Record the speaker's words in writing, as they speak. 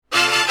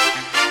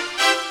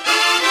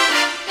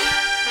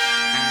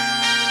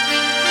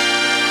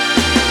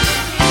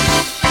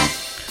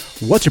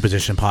What's Your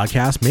Position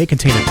podcast may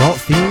contain adult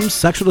themes,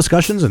 sexual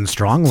discussions, and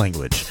strong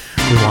language.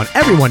 We want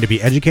everyone to be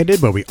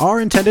educated, but we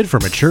are intended for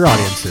mature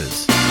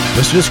audiences.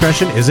 Listener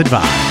discretion is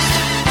advised.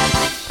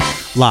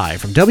 Live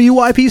from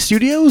WYP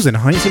Studios in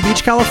Huntington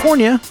Beach,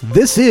 California,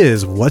 this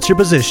is What's Your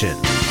Position?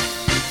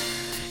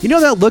 You know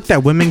that look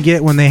that women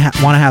get when they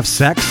want to have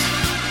sex?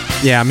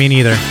 Yeah, me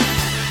neither.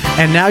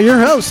 And now your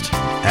host,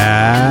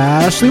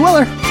 Ashley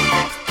Weller.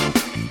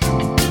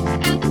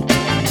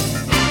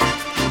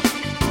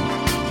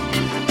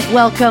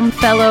 Welcome,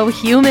 fellow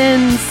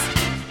humans,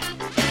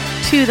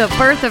 to the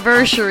birth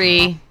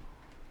anniversary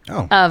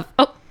of...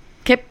 Oh,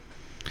 Kip.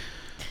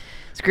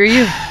 Screw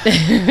you. For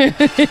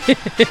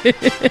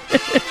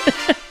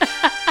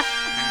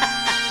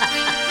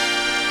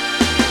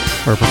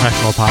a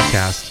professional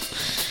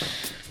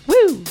podcast.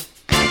 Woo!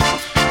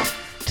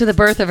 To the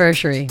birth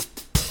anniversary.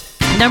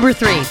 Number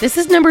 3. This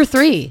is number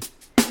 3.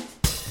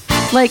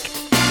 Like,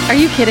 are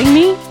you kidding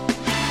me?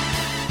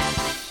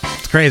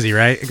 It's crazy,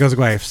 right? It goes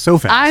away so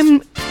fast.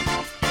 I'm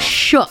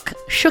shooketh.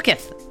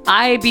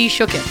 I be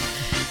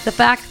shooketh. The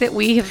fact that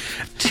we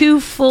have 2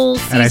 full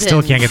seasons. And I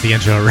still can't get the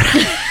intro right.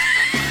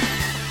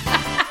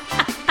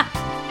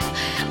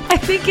 I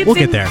think it's we'll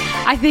get there.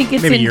 I think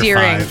it's Maybe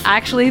endearing. year 5. I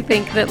actually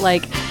think that,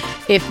 like,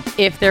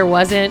 if there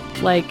wasn't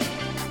like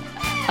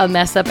a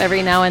mess up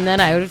every now and then,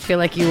 I would feel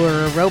like you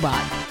were a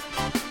robot.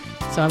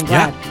 So I'm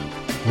glad.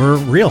 Yeah, we're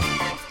real.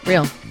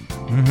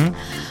 Mm-hmm.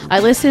 I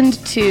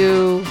listened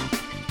to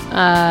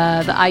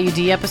the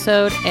IUD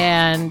episode,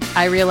 and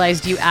I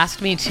realized you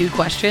asked me 2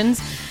 questions,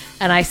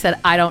 and I said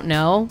I don't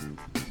know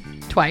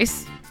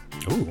twice.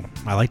 Ooh,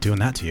 I like doing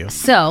that to you.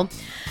 So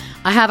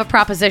I have a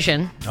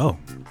proposition. Oh,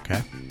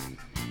 okay.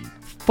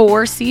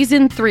 For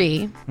season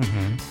 3,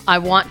 I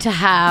want to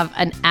have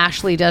an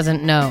Ashley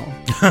doesn't know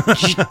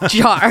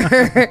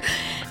jar.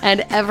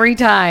 And every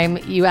time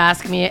you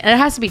ask me, and it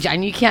has to be,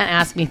 and you can't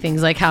ask me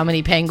things like how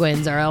many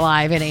penguins are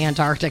alive in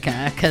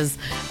Antarctica, because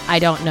I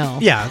don't know.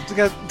 Yeah, it's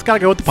got to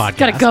go with the podcast. It's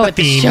got to go with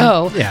the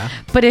show. Yeah.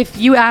 But if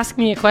you ask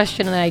me a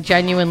question and I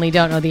genuinely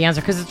don't know the answer,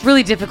 because it's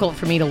really difficult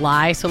for me to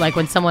lie. So like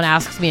when someone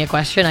asks me a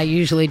question, I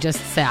usually just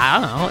say, I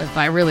don't know, if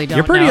I really don't know.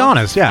 You're pretty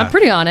honest, yeah. I'm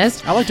pretty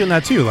honest. I like doing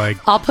that too. Like,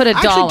 I'll put $1. I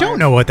actually don't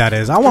know what that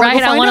is. I want to go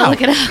find out. I want to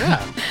look it up.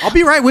 Yeah. I'll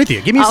be right with you.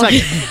 Give me a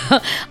second.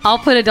 I'll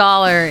put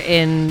 $1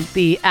 in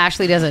the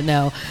Ashley doesn't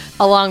know,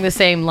 along the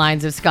same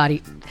lines of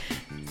Scotty.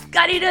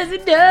 Scotty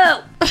doesn't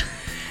know.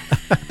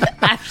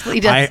 Ashley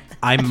doesn't.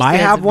 I might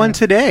have one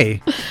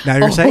today. Now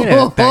you're saying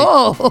it.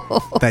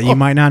 That you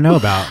might not know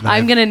about.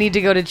 I'm going to need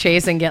to go to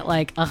Chase and get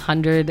like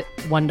 100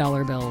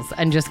 $1 bills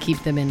and just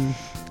keep them in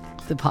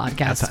the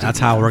podcast. That's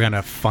how we're going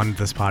to fund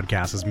this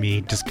podcast, is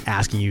me just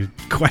asking you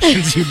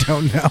questions you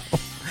don't know.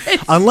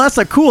 Unless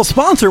a cool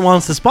sponsor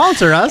wants to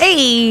sponsor us.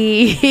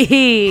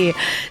 Hey,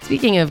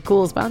 speaking of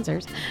cool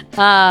sponsors,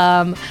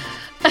 sorry.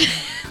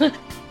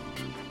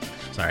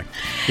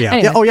 Yeah.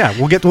 Anyway, yeah. Oh yeah.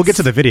 We'll get to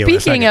the video.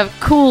 Speaking of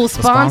cool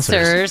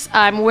sponsors,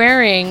 I'm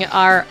wearing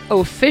our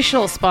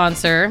official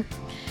sponsor,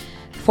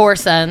 Four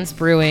Sons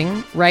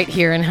Brewing, right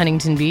here in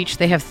Huntington Beach.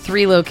 They have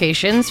 3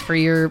 locations for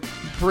your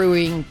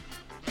brewing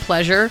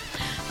pleasure.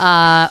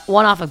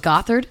 One off of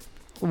Gothard,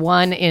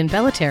 one in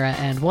Bellaterra,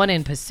 and one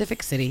in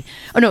Pacific City.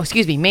 Oh no,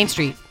 excuse me, Main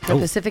Street. The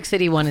Pacific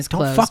City one is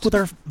closed. Don't fuck with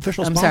our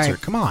official sponsor. Sorry.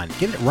 Come on,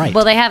 get it right.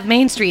 Well, they have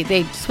Main Street.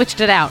 They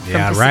switched it out from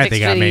Pacific They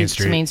got City Main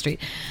Street. to Main Street.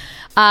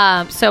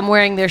 So I'm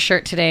wearing their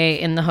shirt today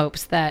in the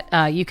hopes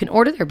that you can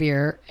order their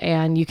beer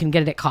and you can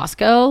get it at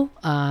Costco.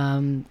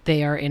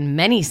 They are in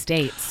many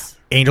states.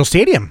 Angel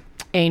Stadium,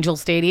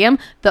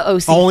 the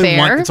OC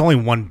Fair. It's only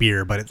one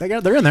beer, but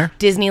they're in there.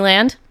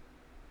 Disneyland.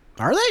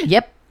 Are they?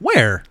 Yep.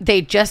 Where?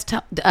 They just...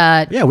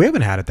 yeah, we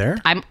haven't had it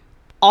there. I'm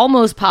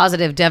almost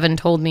positive Devin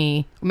told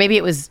me, maybe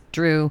it was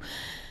Drew,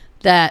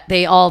 that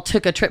they all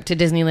took a trip to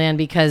Disneyland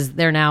because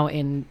they're now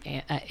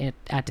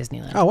at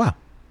Disneyland. Oh, wow.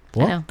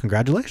 Well, know.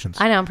 Congratulations.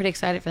 I know. I'm pretty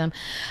excited for them.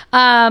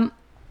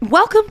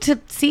 Welcome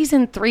to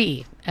season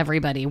 3,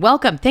 everybody.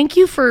 Welcome. Thank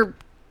you for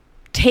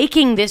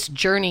taking this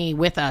journey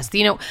with us.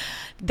 You know,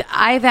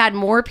 I've had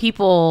more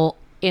people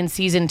in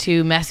season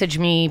 2 message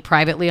me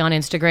privately on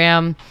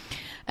Instagram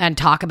and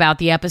talk about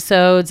the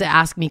episodes,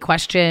 ask me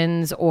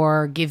questions,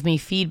 or give me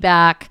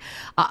feedback.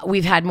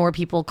 We've had more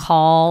people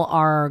call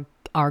our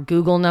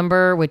Google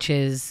number, which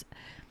is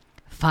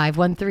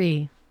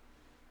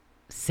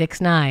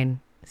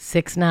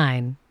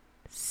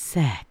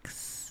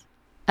 513-6969-SEX.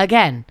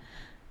 Again,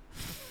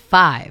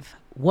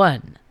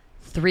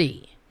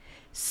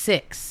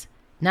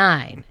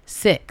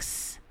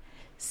 513-6969-SEX.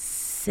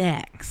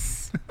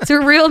 It's a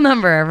real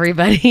number,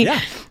 everybody.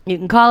 Yeah. You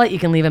can call it. You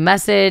can leave a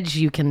message.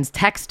 You can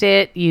text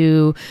it.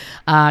 You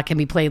can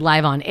be played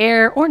live on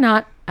air or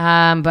not.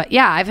 But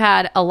yeah, I've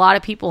had a lot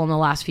of people in the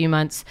last few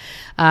months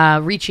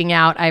reaching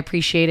out. I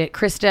appreciate it.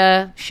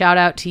 Krista, shout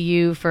out to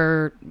you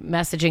for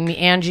messaging me.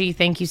 Angie,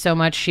 thank you so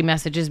much. She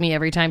messages me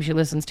every time she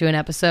listens to an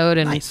episode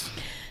and Nice.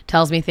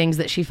 tells me things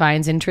that she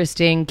finds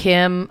interesting.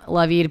 Kim,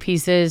 love you to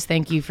pieces.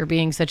 Thank you for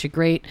being such a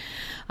great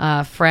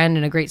friend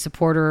and a great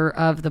supporter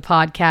of the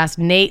podcast.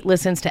 Nate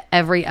listens to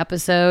every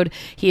episode.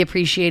 He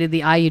appreciated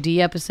the IUD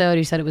episode.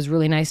 He said it was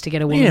really nice to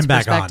get a woman's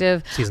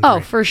perspective. Oh,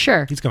 for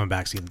sure. He's coming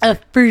back season 3.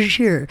 For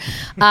sure.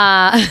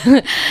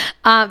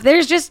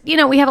 There's just,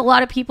 we have a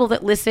lot of people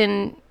that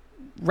listen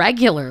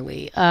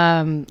regularly.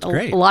 A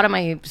lot of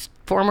my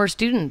former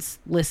students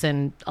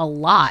listen a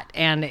lot,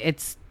 and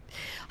it's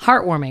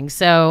heartwarming.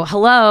 So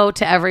hello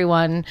to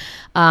everyone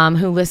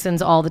who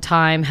listens all the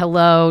time.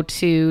 Hello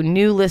to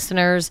new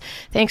listeners.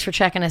 Thanks for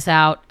checking us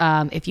out.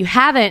 If you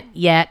haven't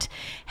yet,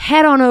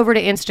 head on over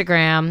to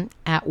Instagram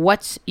at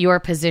What's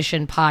Your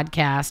Position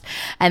Podcast.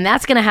 And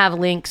that's going to have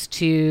links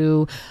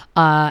to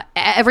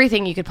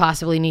everything you could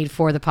possibly need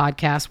for the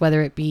podcast,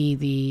 whether it be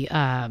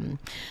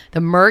the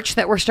merch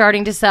that we're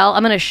starting to sell.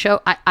 I'm going to show,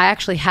 I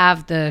actually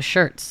have the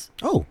shirts.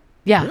 Oh,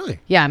 yeah. Really?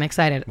 Yeah, I'm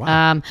excited.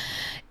 Wow.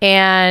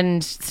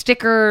 And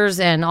stickers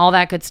and all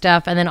that good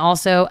stuff. And then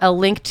also a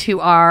link to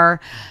our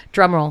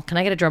drum roll. Can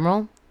I get a drum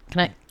roll?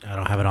 I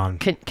don't have it on.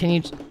 Can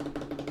you?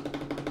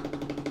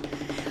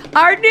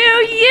 Our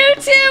new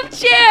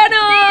YouTube channel!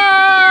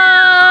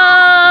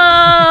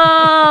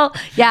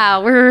 Yeah,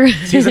 we're...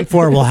 Season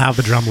 4 will have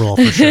the drum roll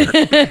for sure.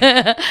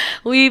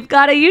 We've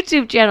got a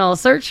YouTube channel.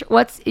 Search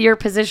What's Your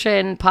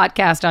Position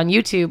Podcast on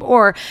YouTube,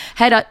 or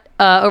head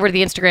over to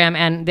the Instagram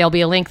and there'll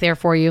be a link there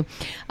for you.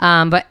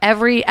 But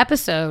every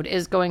episode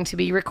is going to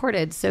be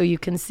recorded so you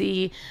can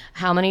see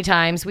how many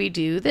times we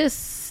do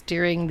this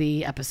during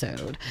the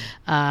episode.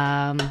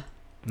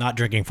 Not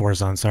drinking Four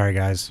Sons. Sorry,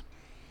 guys.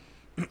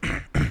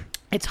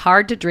 It's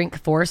hard to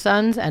drink Four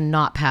Sons and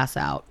not pass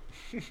out.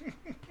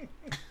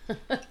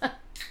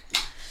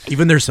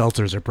 Even their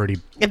seltzers are pretty...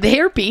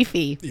 They're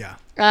beefy. Yeah.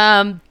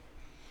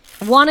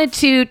 Wanted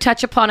to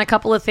touch upon a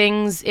couple of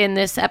things in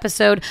this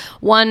episode,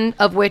 one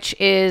of which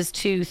is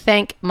to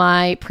thank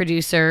my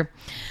producer,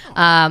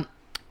 one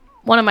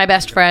of my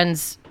best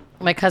friends,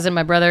 my cousin,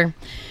 my brother.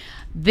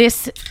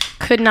 This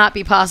could not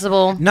be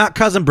possible. Not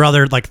cousin,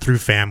 brother, like through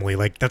family.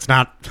 Like that's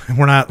not,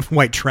 we're not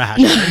white trash.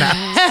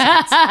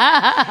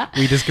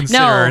 We just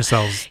consider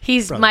ourselves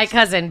he's brothers. My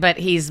cousin, but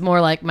he's more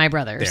like my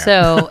brother. There.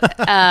 So,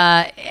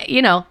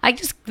 I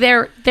just,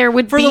 there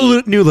would For be...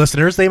 the new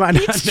listeners, they might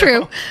not It's know.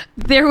 true.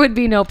 There would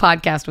be no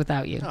podcast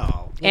without you. Oh,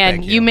 well,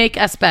 and thank you make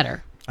us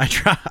better.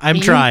 I'm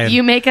trying.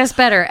 You make us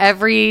better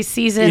every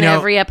season,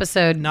 every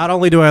episode. Not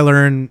only do I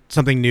learn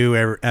something new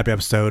every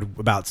episode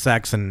about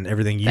sex and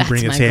everything you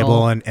bring to the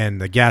table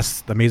and the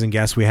guests, the amazing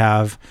guests we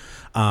have,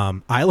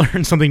 I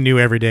learn something new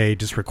every day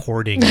just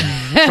recording and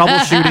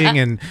troubleshooting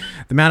and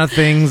the amount of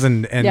things.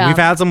 And we've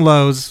had some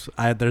lows.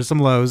 There's some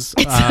lows.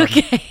 It's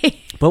okay.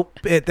 But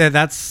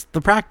that's the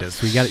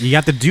practice. You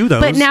have to do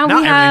those. But now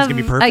not we have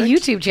everything's a gonna be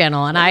perfect. YouTube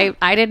channel, and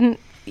I didn't,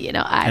 and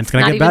it's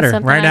going to get better.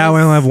 Right now,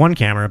 we only have one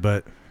camera,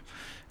 but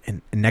in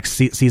next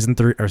season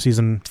 3 or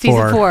season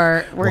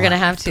 4, we're going to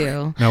have 2.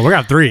 No, we're going to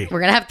have 3.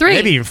 We're going to have 3.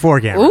 Maybe even 4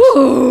 cameras.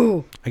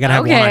 Ooh. I got to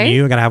have one on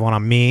you. I got to have one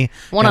on me.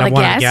 One on the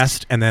one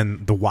guest. And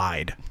then the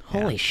wide.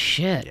 Holy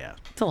shit. Yeah.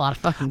 It's a lot of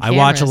fucking cameras. I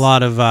watch a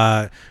lot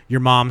of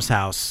Your Mom's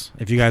House.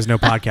 If you guys know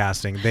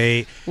podcasting,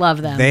 they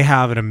love them. They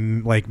have an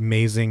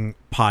amazing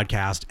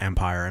podcast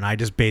empire, and I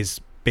just base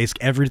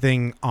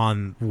everything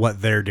on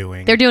what they're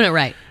doing. They're doing it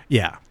right.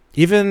 Yeah.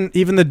 Even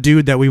the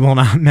dude that we will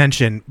not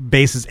mention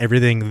bases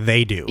everything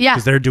they do. Yeah.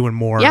 Because they're doing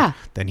more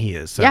than he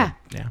is. So, yeah.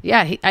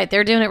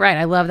 They're doing it right.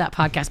 I love that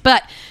podcast.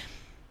 But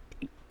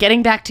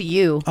getting back to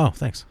you. Oh,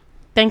 thanks.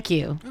 Thank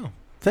you. Oh,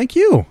 thank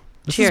you.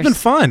 This Cheers. has been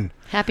fun.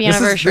 Happy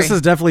anniversary. This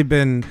has definitely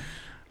been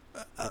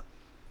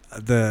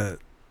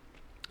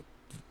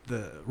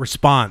the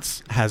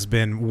response has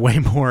been way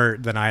more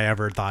than I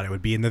ever thought it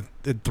would be in the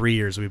 3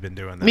 years we've been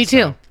doing this. Me too.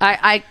 So.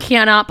 I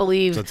cannot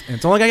believe. So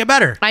it's only going to get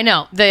better. I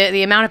know.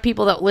 The amount of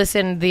people that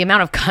listen, the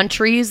amount of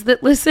countries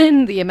that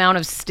listen, the amount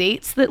of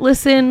states that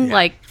listen,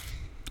 like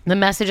the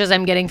messages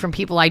I'm getting from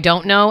people I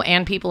don't know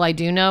and people I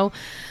do know.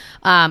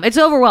 It's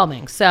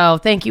overwhelming. So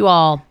thank you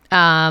all.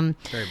 Very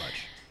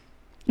much.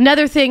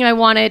 Another thing I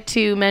wanted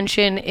to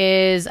mention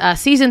is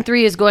season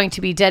 3 is going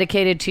to be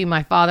dedicated to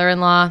my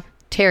father-in-law,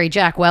 Terry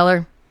Jack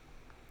Weller.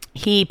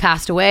 He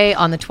passed away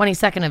on the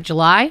 22nd of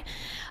July.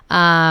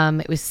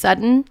 It was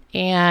sudden,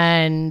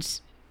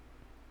 and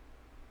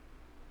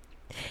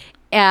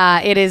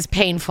it is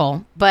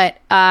painful. But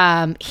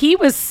he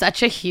was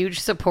such a huge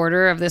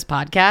supporter of this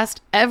podcast.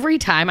 Every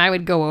time I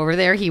would go over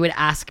there, he would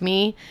ask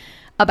me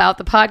about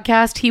the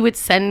podcast. He would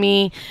send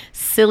me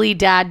silly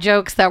dad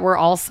jokes that were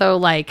also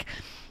like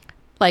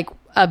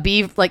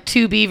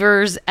 2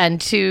 beavers and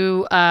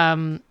 2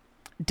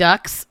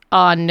 ducks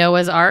on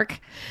Noah's Ark.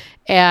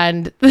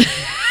 And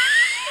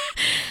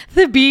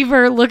the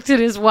beaver looked at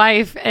his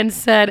wife and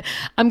said,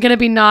 "I'm going to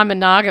be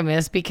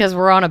non-monogamous because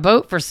we're on a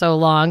boat for so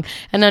long."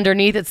 And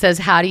underneath it says,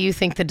 "How do you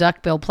think the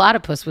duck-billed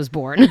platypus was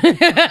born?" So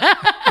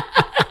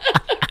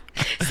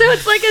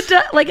it's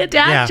like a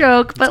dad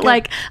joke, but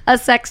like a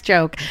sex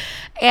joke.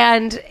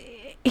 And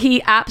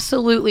he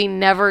absolutely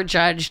never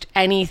judged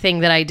anything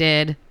that I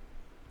did.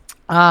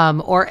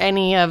 or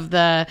any of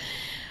the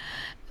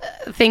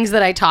things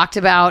that I talked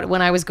about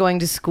when I was going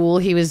to school.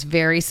 He was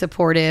very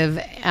supportive.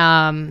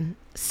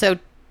 So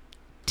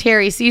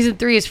Terry, season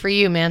 3 is for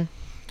you, man.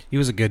 He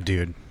was a good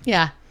dude.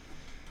 Yeah.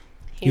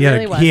 He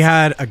really was. He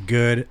had a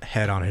good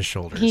head on his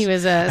shoulders. He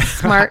was a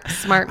smart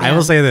man. I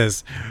will say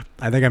this.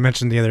 I think I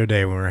mentioned the other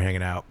day when we were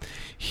hanging out.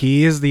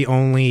 He is the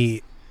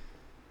only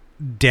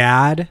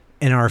dad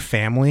in our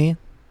family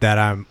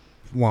that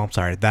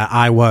that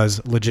I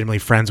was legitimately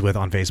friends with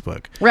on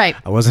Facebook. Right.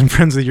 I wasn't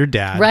friends with your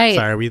dad. Right.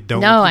 Sorry, we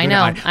don't. No, I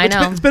know.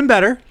 It's been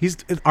better.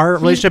 Our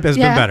relationship has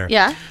been better.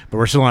 Yeah. But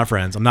we're still not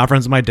friends. I'm not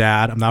friends with my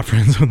dad. I'm not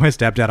friends with my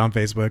stepdad on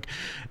Facebook.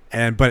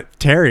 But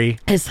Terry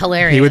is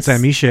hilarious. He would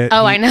send me shit.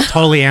 Oh, I know.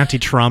 Totally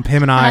anti-Trump.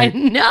 Him and I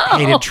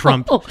hated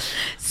Trump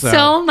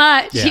so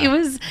much. Yeah. He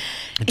was.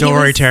 Don't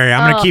worry, Terry.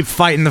 I'm going to keep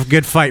fighting the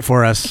good fight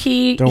for us.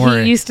 Don't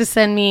worry. He used to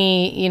send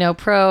me,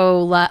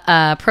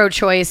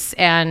 pro-choice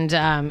and,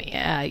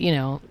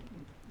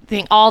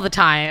 thing all the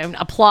time,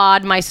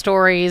 applaud my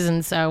stories.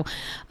 And so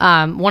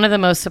one of the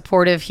most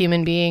supportive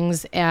human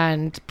beings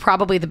and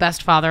probably the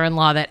best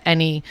father-in-law that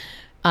any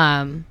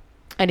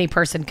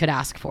person could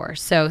ask for.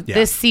 So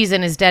this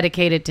season is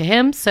dedicated to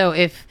him. So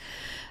if,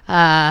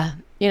 throughout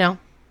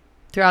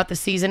the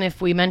season,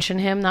 if we mention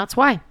him, that's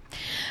why.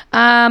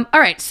 All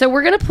right. So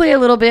we're going to play a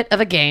little bit of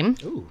a game.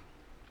 Ooh.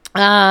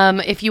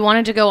 If you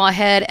wanted to go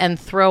ahead and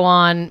throw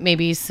on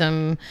maybe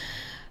some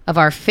of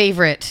our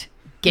favorite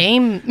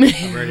game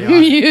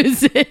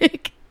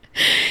music,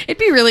 it'd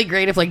be really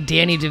great if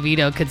Danny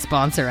DeVito could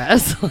sponsor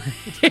us.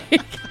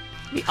 It'd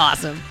be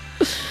awesome.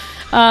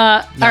 All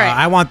right.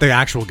 I want the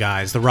actual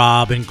guys, the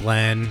Rob and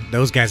Glenn.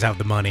 Those guys have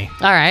the money.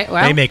 All right.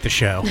 Well, they make the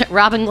show.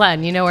 Rob and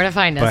Glenn, you know where to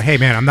find us. But hey,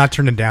 man, I'm not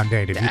turning down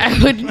Danny DeVito.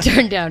 I wouldn't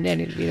turn down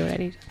Danny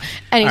DeVito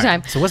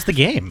anytime. Right, so what's the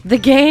game? The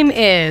game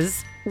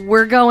is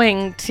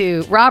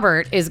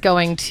Robert is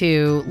going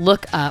to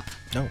look up.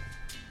 No. I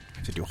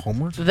have to do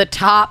homework? The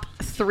top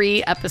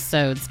 3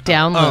 episodes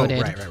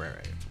downloaded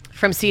right.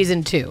 from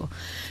season 2.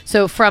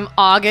 So from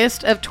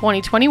August of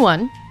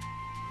 2021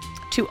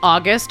 to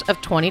August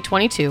of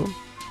 2022.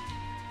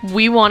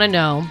 We want to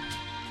know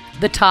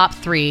the top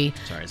 3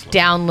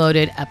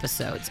 downloaded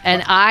episodes.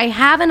 And I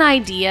have an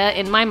idea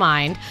in my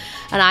mind,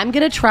 and I'm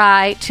going to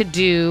try to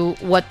do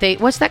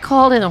what's that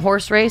called in a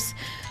horse race?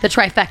 The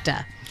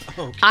trifecta.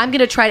 Okay. I'm going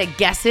to try to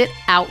guess it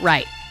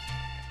outright.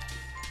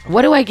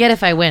 What do I get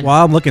if I win?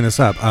 While I'm looking this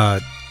up,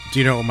 do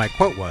you know what my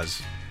quote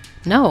was?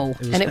 No,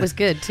 it was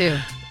good too.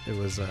 It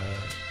was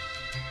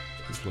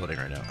it's loading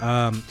right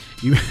now.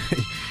 You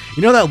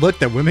know that look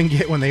that women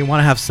get when they want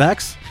to have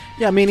sex?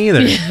 Yeah, me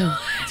neither.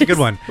 It's a good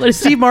one.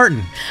 Steve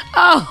Martin.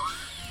 Oh.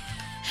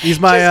 He's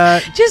my...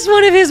 just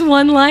one of his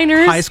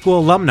one-liners. High school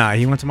alumni.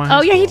 He went to my high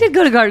school. Oh, yeah, he did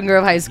go to Garden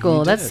Grove High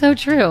School. That's so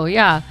true,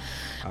 yeah.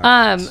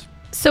 Right.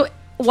 So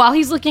while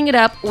he's looking it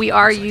up, we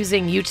are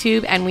using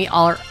YouTube, and we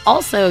are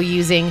also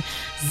using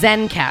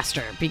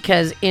Zencastr,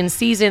 because in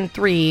Season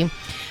 3,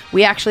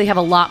 we actually have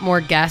a lot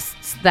more guests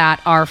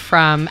that are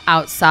from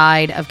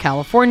outside of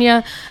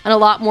California and a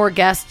lot more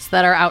guests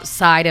that are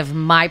outside of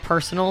my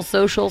personal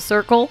social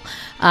circle.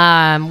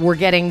 We're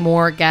getting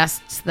more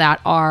guests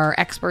that are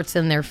experts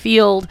in their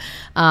field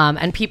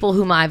and people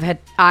whom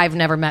I've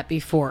never met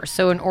before.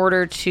 So in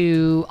order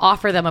to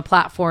offer them a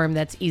platform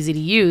that's easy to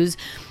use,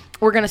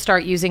 we're going to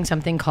start using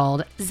something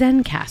called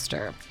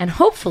Zencastr, and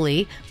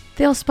hopefully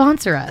they'll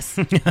sponsor us.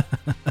 Look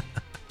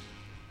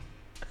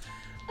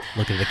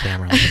at the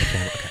camera.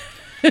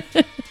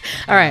 Okay.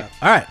 All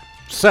right.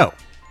 So,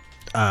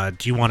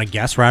 do you want to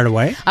guess right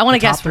away? I want to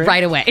guess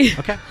right away.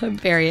 Okay. I'm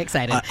very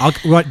excited.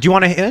 Do you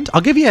want a hint?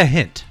 I'll give you a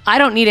hint. I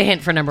don't need a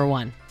hint for number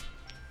 1.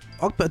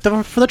 But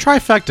for the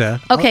trifecta,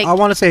 okay. I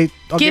want to say,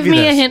 give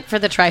me a hint for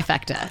the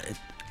trifecta.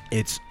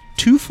 It's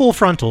 2 full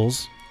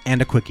frontals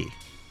and a quickie.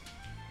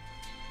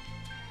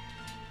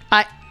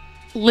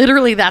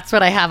 Literally, that's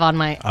what I have on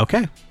my...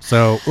 Okay.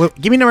 So,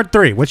 give me number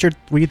 3. What are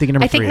you thinking number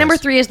 3 is? I think number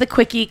 3 is the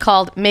quickie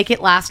called Make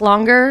It Last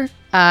Longer,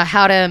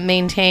 how to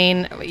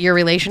maintain your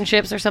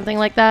relationships or something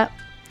like that.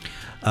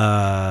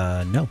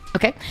 No.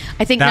 Okay.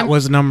 I think that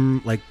was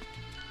number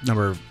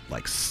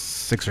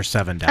 6 or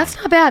 7 down. That's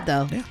not bad,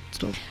 though. Yeah,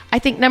 still. I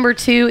think number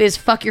 2 is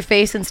Fuck Your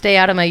Face and Stay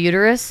Out of My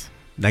Uterus.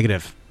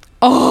 Negative.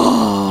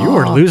 Oh! You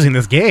are losing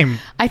this game.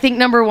 I think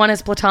number 1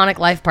 is Platonic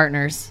Life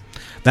Partners.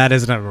 That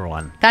is number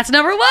 1. That's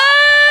number 1!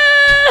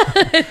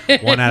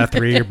 1 out of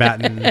 3. You're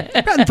batting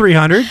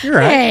 300. You're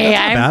right. Hey,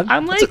 that's not bad.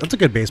 I'm like... That's a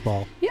good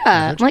baseball.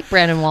 Yeah, I'm like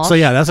Brandon Walsh. So,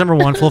 yeah, that's number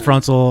 1. Full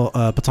frontal,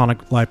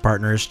 Platonic Life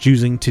Partners,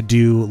 choosing to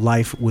do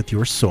life with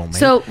your soulmate.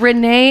 So,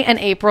 Renee and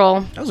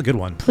April... That was a good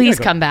one. Please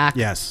come back.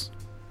 Yes.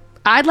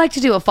 I'd like to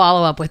do a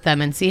follow-up with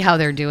them and see how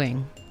they're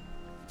doing.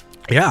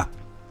 Yeah.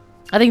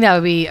 I think that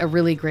would be a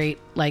really great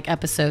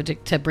episode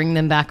to bring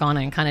them back on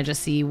and kind of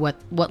just see what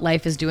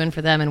life is doing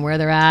for them and where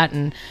they're at,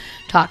 and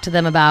talk to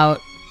them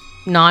about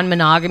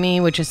non-monogamy,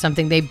 which is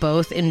something they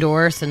both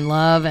endorse and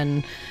love,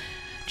 and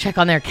check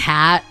on their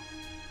cat.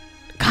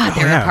 God,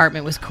 their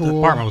apartment was cool. The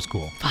apartment was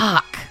cool.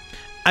 Fuck.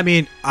 I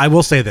mean, I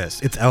will say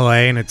this. It's LA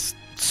and it's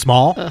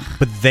small,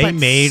 but they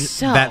made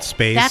that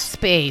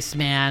space,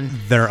 man,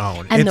 their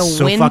own. And it's the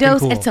so windows, fucking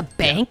cool. it's a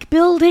bank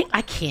building.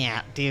 I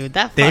can't, dude.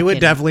 They would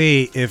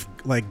definitely, if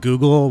like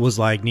Google was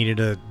like needed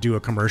to do a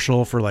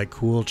commercial for like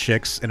cool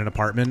chicks in an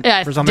apartment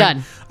or something.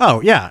 Done.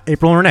 Oh yeah,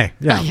 April and Renee.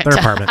 Yeah, their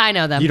apartment. I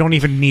know them. You don't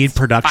even need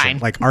production. Fine.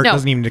 Like art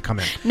doesn't even need to come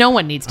in. No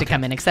one needs to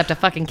come in except a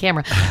fucking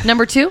camera.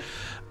 Number 2,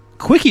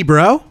 Quickie,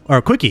 bro.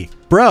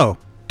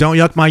 Don't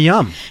yuck my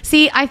yum.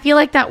 See, I feel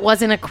like that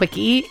wasn't a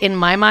quickie. In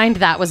my mind,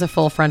 that was a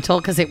full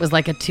frontal because it was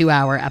like a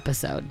 2-hour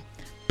episode.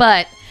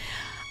 But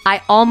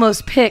I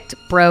almost picked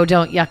Bro,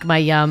 Don't Yuck My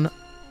Yum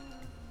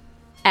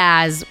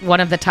as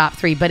one of the top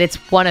 3, but it's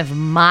one of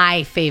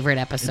my favorite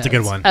episodes. It's a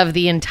good one. Of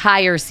the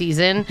entire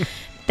season.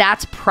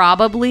 That's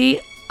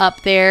probably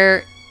up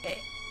there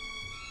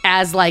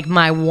as like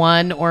my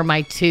 1 or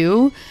my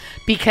 2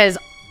 because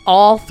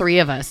all 3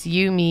 of us,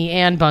 you, me,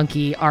 and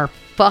Bunky, are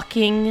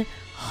fucking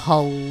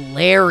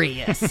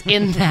hilarious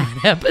in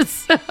that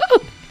episode.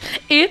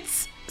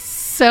 It's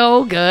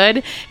so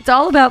good. It's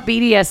all about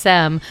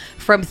BDSM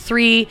from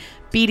 3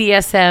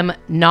 BDSM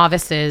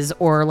novices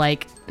or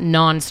like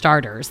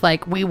non-starters.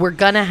 Like we were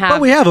gonna have, but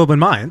we have open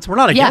minds. We're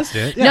not against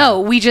it. Yeah. No,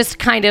 we just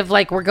kind of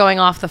like we're going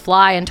off the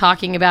fly and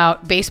talking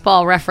about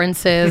baseball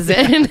references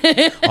and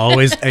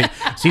always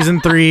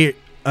season 3.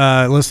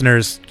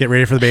 Listeners, get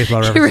ready for the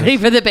baseball references. Get ready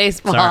for the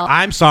baseball.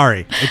 I'm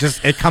sorry.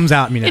 It comes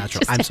out in me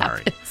natural. I'm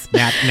sorry.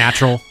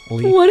 Naturally.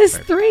 What is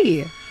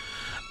 3?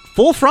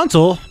 Full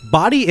frontal,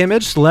 body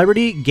image,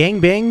 celebrity,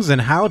 gangbangs, and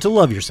how to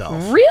love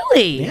yourself.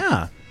 Really?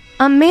 Yeah.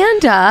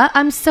 Amanda,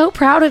 I'm so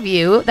proud of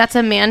you. That's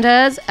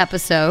Amanda's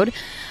episode.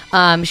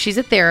 She's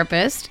a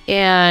therapist,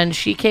 and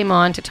she came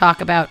on to talk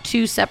about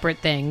 2 separate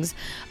things.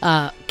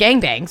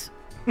 Gangbangs.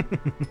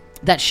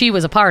 That she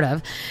was a part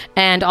of,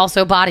 and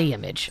also body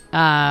image.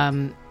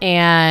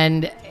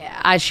 And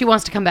she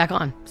wants to come back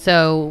on,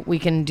 so we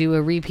can do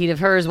a repeat of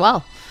her as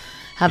well.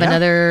 Have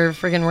another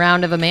friggin'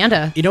 round of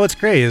Amanda. You know what's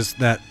great is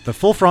that the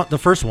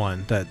first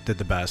one that did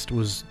the best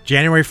was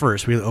January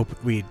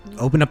 1st. We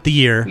opened up the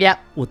year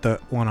with the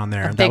one on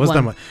there. That was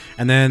the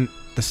and then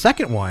the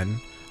second one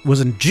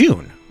was in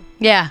June.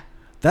 Yeah.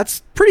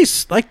 That's pretty,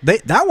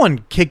 that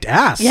one kicked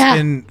ass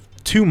in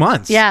 2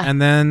 months. Yeah.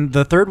 And then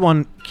the third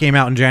one came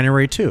out in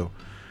January too.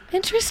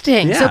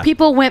 Interesting. Yeah. So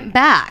people went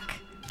back.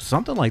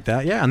 Something like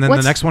that, yeah. And then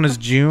the next one is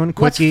June.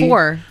 What's Quickie.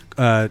 4?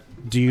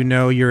 Do you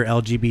know your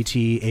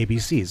LGBT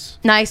ABCs?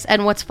 Nice.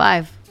 And what's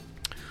 5?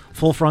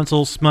 Full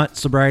frontal, smut,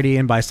 sobriety,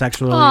 and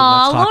bisexuality.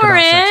 Aw, Let's talk Lauren.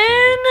 about sex,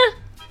 baby.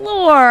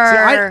 Lord. See,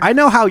 I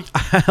know how.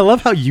 I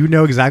love how you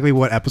know exactly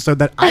what episode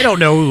that I don't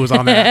know who was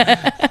on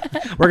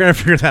that. We're gonna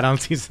figure that out in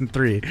season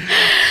 3.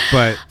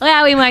 But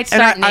well, we might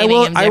start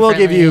naming him I will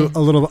give differently. you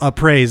a little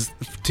praise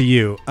to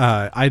you.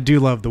 I do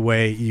love the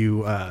way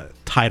you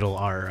title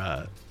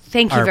our.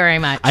 Thank you very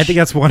much. I think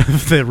that's one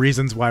of the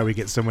reasons why we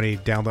get so many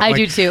downloads. I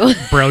do too.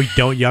 Bro,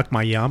 don't yuck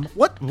my yum.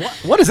 What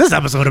is this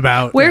episode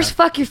about? Where's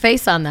Fuck Your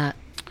Face on that?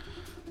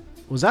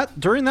 Was that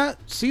during that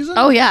season?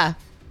 Oh, yeah.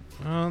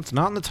 It's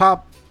not in the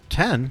top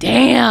 10.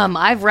 Damn.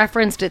 I've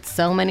referenced it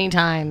so many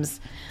times.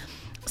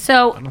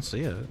 So, I don't see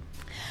it.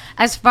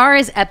 As far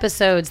as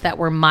episodes that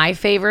were my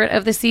favorite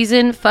of the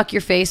season, Fuck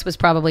Your Face was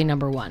probably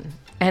number 1.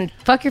 And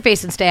Fuck Your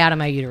Face and Stay Out of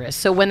My Uterus.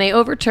 So when they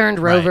overturned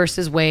Roe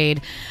versus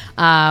Wade,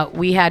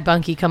 we had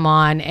Bunky come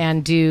on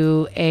and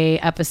do a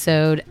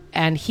episode,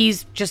 and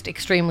he's just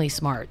extremely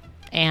smart.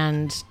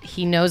 And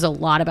he knows a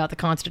lot about the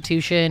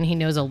Constitution. He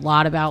knows a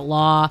lot about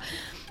law.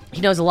 He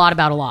knows a lot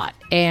about a lot.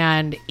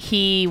 And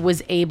he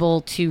was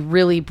able to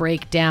really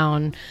break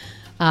down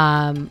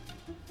some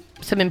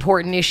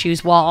important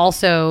issues while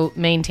also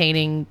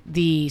maintaining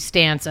the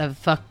stance of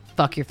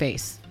fuck your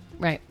face.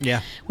 Right?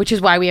 Yeah. Which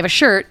is why we have a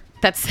shirt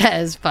that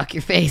says "fuck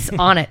your face"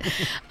 on it.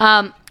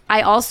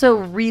 I also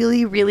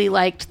really, really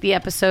liked the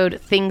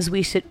episode "Things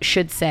We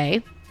Should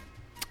Say,"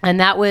 and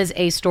that was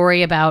a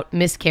story about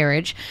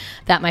miscarriage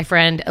that my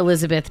friend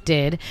Elizabeth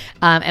did,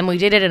 and we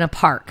did it in a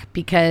park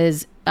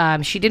because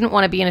she didn't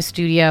want to be in a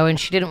studio and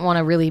she didn't want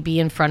to really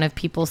be in front of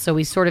people, so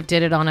we sort of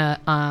did it on a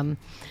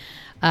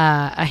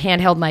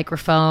handheld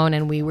microphone,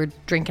 and we were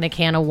drinking a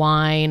can of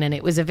wine, and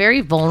it was a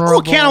very vulnerable. Oh,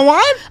 a can of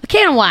wine? A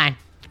can of wine.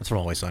 That's from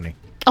Always Sunny.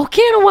 Oh,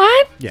 can of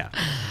wine? Yeah.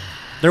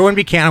 There wouldn't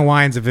be can of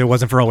wines if it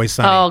wasn't for Always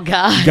Sunny. Oh,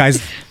 God. You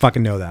guys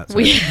fucking know that. So.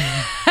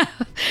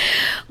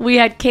 We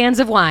had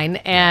cans of wine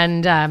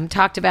and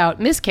talked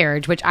about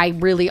miscarriage, which I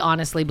really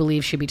honestly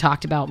believe should be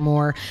talked about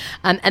more.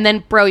 And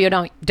then Bro, You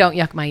Don't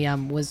Yuck My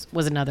Yum was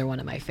another one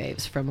of my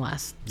faves from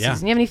last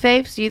season. You have any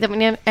faves? Do you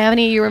have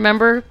any you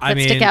remember that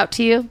stick out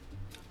to you?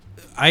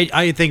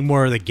 I think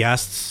more of the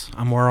guests.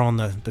 I'm more on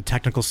the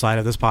technical side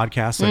of this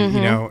podcast. So,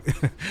 you know,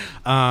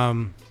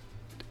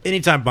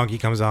 anytime Bunky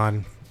comes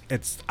on,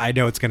 I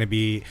know it's going to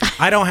be,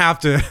 I don't have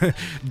to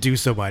do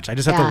so much. I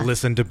just have to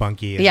listen to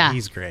Bunky, and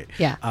he's great.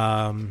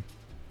 Yeah.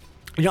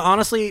 You know,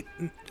 honestly,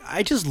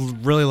 I just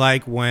really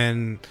like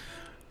when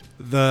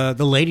the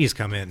ladies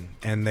come in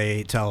and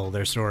they tell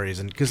their stories,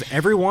 and because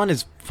everyone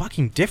is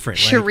fucking different.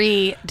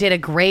 Cherie did a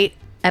great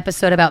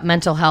episode about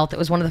mental health. It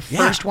was one of the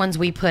first ones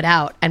we put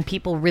out, and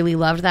people really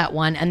loved that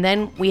one. And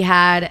then we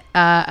had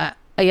a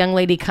young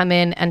lady come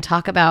in and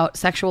talk about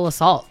sexual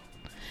assault.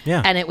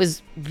 Yeah. And it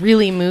was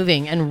really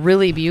moving and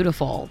really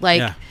beautiful.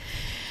 Like,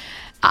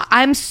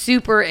 I'm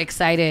super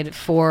excited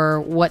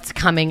for what's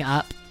coming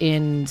up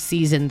in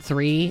season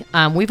 3.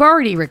 We've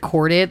already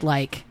recorded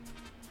like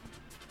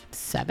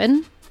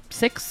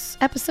 6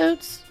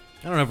 episodes.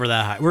 I don't know if we're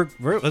that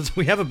high.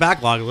 We have a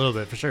backlog a little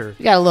bit for sure.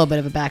 We got a little bit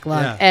of a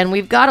backlog, and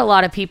we've got a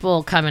lot of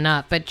people coming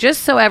up. But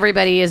just so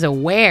everybody is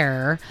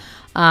aware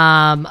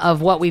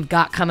of what we've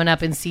got coming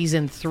up in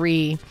season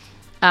 3,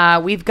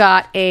 we've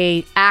got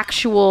a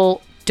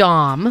actual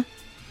dom,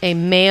 a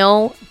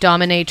male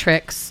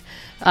dominatrix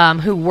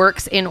who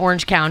works in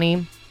Orange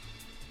County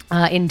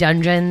in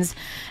dungeons.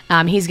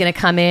 He's going to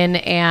come in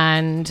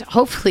and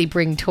hopefully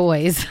bring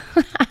toys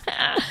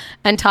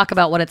and talk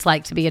about what it's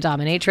like to be a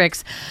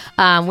dominatrix.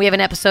 We have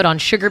an episode on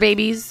sugar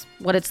babies,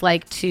 what it's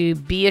like to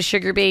be a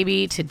sugar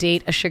baby, to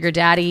date a sugar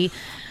daddy.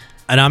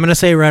 And I'm going to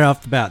say right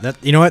off the bat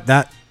that, you know what,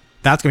 that's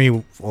going to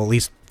be, well, at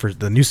least for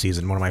the new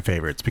season, one of my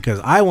favorites, because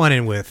I went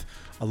in with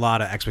a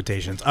lot of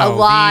expectations. A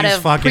lot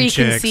of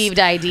preconceived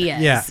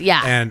ideas.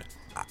 Yeah. And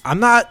I'm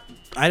not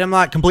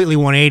completely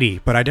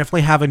 180, but I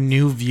definitely have a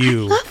new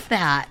view. I love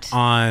that.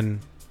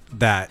 On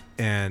that.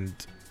 And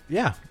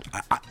yeah,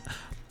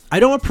 I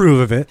don't approve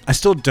of it. I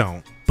still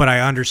don't, but I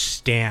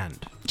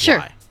understand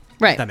why.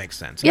 Right. That makes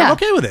sense. Yeah. I'm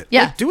okay with it.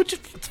 Yeah. Like,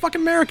 it's fucking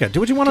America. Do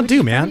what you want to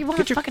do, man.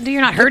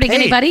 You're not hurting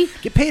anybody.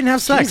 Get paid and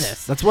have sex.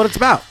 Jesus. That's what it's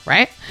about.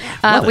 Right?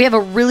 We have a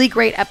really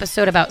great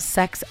episode about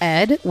sex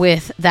ed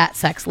with that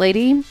sex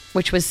lady,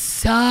 which was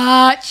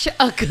such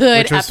a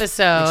good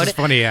episode. Which is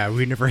funny, yeah.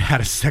 We never had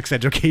a sex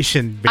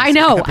education. I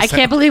know. Episode. I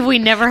can't believe we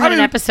never had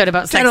an episode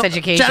about sex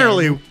education.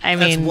 Generally,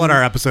 that's what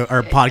our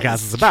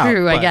podcast is about.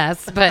 True, I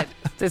guess, but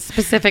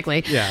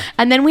specifically. Yeah.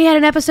 And then we had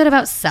an episode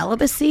about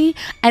celibacy,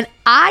 and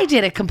I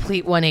did a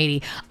complete 180.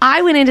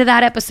 I went into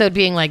that episode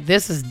being like,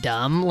 this is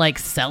dumb. Like,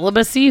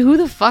 celibacy? Who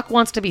the fuck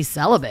wants to be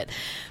celibate?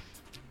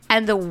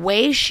 And the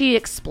way she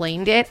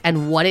explained it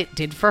and what it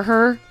did for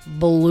her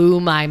blew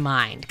my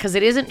mind. Because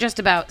it isn't just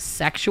about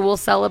sexual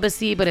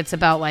celibacy, but it's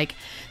about like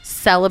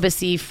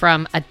celibacy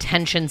from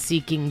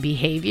attention-seeking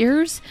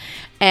behaviors.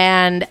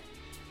 And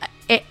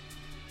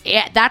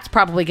that's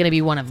probably going to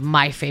be one of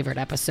my favorite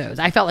episodes.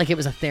 I felt like it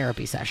was a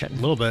therapy session. A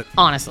little bit.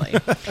 Honestly.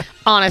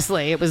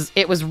 Honestly,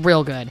 it was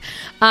real good.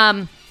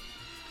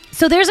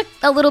 So there's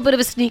a little bit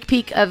of a sneak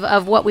peek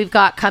of what we've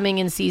got coming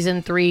in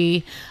season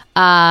 3.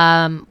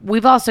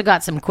 We've also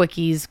got some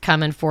quickies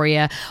coming for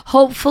you.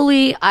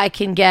 Hopefully I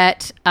can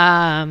get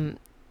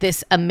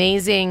this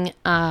amazing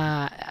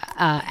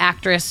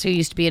actress who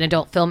used to be an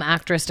adult film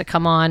actress to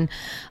come on.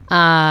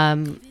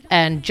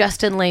 And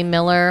Justin Lay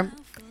Miller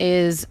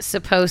is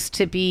supposed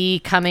to be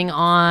coming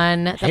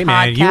on the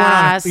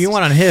podcast. You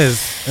went on his.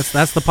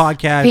 That's the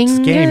podcast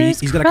game.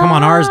 He's going to come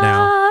on ours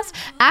now.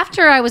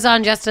 After I was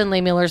on Justin Lay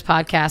Miller's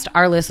podcast,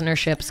 our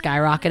listenership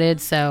skyrocketed.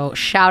 So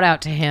shout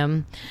out to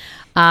him.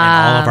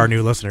 And all of our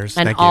new listeners.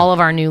 And all of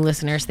our new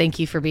listeners. Thank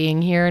you for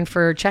being here and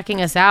for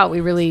checking us out.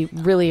 We really,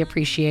 really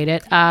appreciate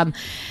it.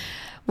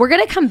 We're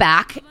going to come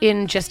back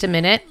in just a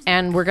minute,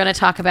 and we're going to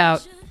talk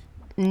about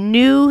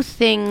new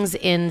things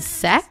in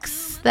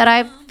sex that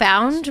I've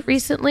found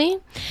recently.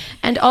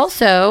 And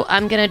also,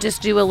 I'm going to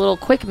just do a little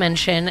quick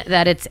mention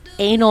that it's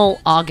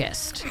Anal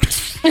August.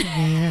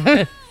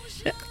 Lube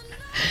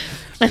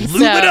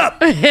it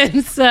up!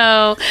 And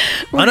so...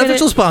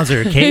 Unofficial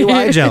sponsor,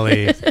 KY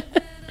Jelly.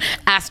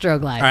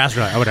 Astroglide. Or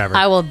Astroglide, whatever.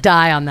 I will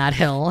die on that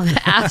hill.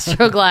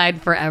 Astroglide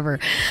forever.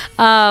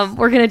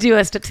 We're going to do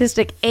a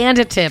statistic and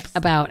a tip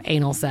about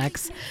anal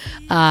sex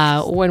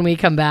when we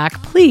come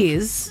back.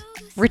 Please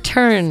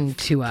return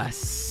to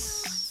us.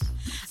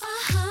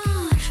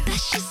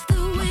 That's just the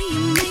way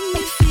you make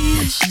me feel.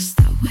 That's just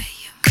the way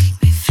you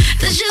make me feel.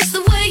 That's just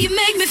the way you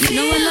make me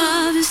feel. You know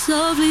I love you,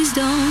 so please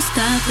don't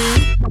stop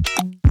it.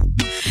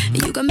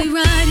 You got me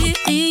right here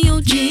in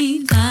your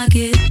jean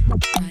pocket.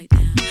 Right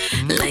now.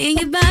 Laying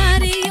your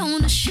body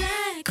on the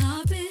shag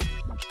carpet.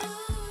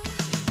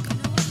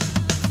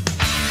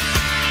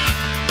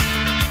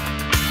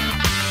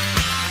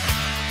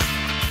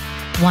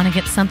 Want to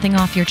get something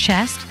off your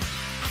chest?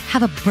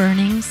 Have a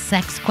burning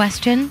sex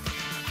question?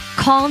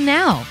 Call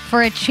now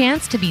for a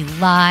chance to be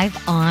live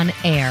on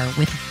air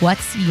with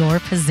What's Your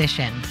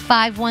Position?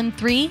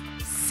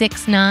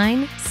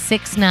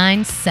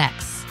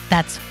 513-6969-SEX.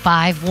 That's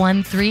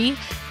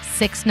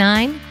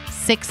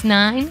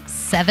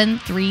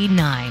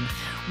 513-6969-739.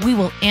 We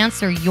will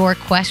answer your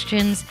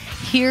questions,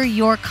 hear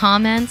your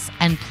comments,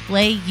 and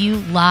play you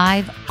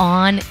live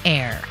on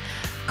air.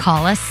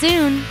 Call us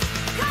soon.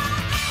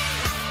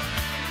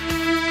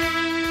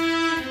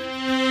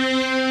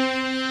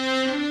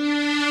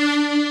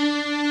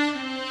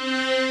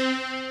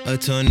 A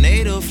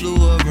tornado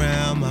flew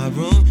around my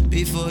room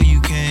before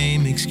you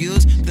came.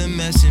 Excuse the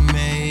mess it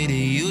made. It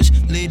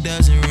usually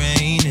doesn't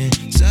rain in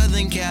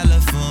Southern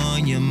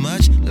California,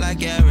 much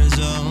like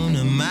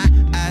Arizona. My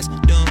eyes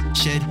don't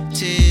shed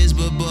tears,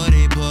 but boy,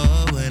 they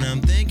pour when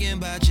I'm thinking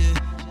about you.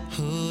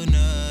 Ooh.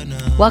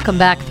 Welcome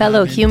back,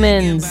 fellow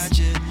humans,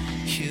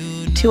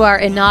 to our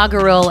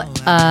inaugural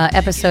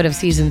episode of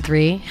season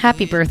 3.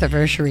 Happy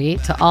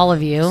birth-iversary to all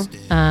of you,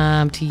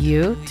 to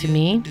you, to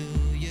me,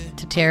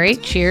 to Terry.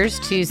 Cheers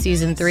to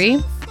season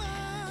 3.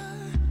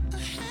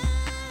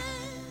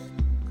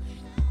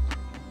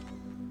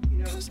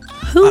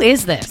 Who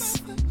is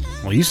this?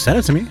 Well, you said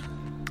it to me.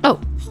 Oh,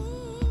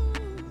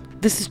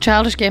 this is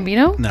Childish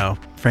Gambino? No,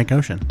 Frank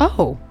Ocean.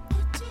 Oh,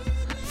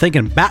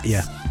 Thinking about you.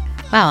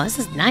 wow, this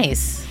is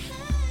nice.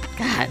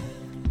 God,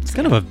 It's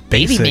kind of a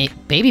basic.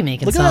 baby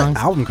making Look song. at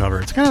that album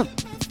cover. It's kind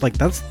of like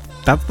that's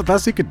the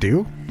best you could do.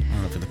 I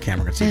don't know if the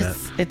camera can see that.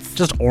 It's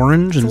Just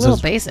orange a and little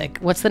says basic.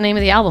 What's the name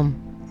of the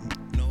album?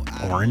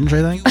 orange.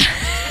 I think.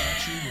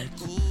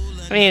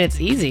 I mean, it's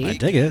easy. I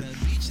dig it.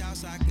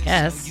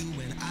 Yes.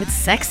 It's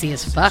sexy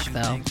as fuck,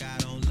 though.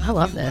 I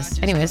love this.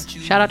 Anyways,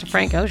 shout out to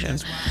Frank Ocean.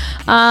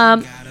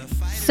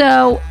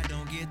 So,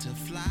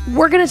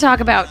 we're going to talk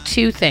about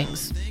two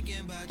things.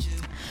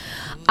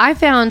 I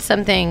found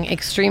something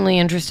extremely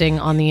interesting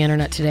on the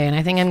internet today, and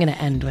I think I'm going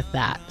to end with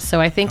that. So,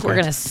 I think we're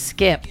Okay. going to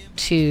skip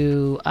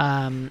to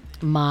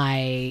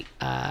my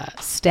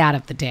stat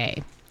of the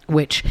day,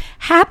 which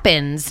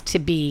happens to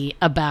be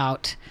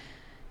about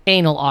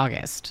Anal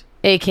August,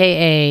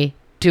 a.k.a.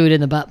 Do It in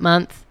the Butt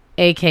Month,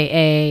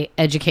 a.k.a.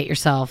 Educate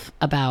Yourself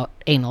About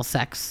Anal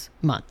Sex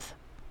Month.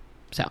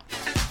 So,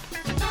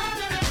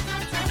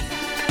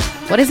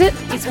 what is it?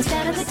 It's my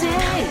stat of the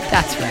day.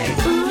 That's right.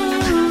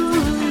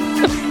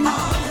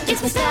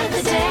 It's my stat of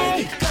the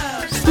day.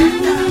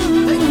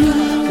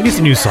 We need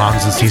some new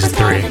songs in season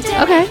 3.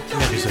 Okay.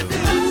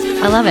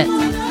 I love it.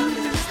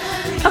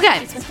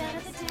 Okay.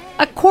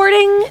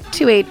 According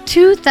to a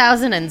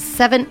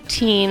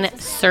 2017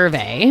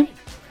 survey,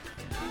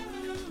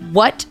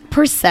 what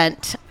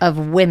percent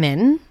of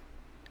women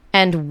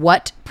and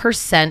what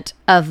percent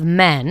of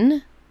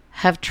men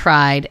have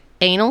tried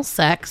anal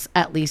sex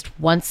at least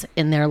once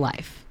in their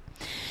life?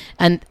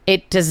 And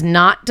it does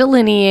not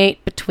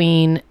delineate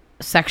between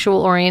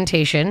sexual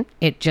orientation.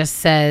 It just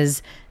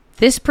says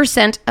this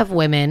percent of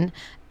women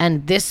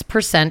and this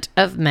percent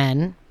of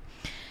men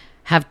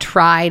have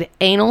tried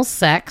anal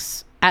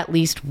sex at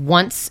least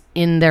once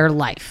in their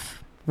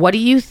life. What do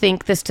you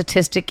think the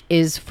statistic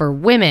is for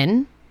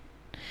women?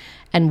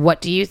 And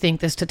what do you think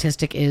the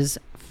statistic is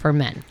for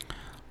men?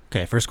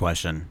 Okay, first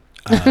question.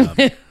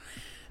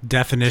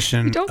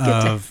 Definition don't get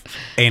to- of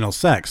anal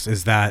sex.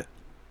 Is that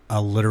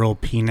a literal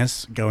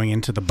penis going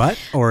into the butt?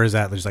 Or is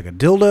that just like a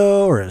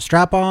dildo or a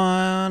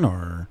strap-on?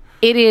 Or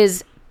It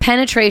is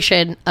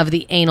penetration of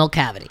the anal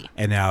cavity.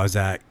 and now does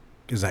that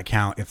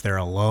count if they're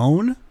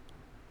alone?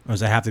 Or does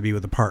that have to be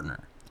with a partner?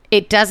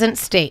 It doesn't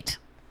state.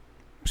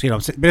 See what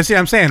I'm saying? But see what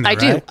I'm saying? Though, I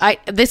do. right?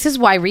 This is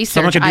why Someone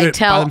research. can do I it by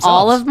tell themselves.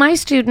 all of my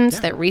students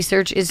that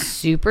research is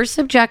super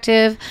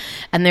subjective,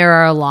 and there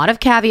are a lot of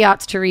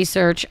caveats to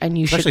research, and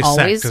you Especially should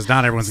always. sex, because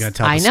not everyone's going to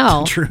tell I the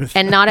know, truth.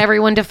 and not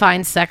everyone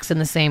defines sex in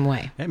the same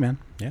way. Hey, man.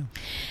 Yeah.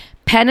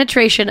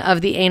 Penetration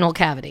of the anal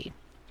cavity.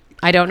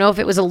 I don't know if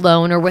it was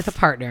alone or with a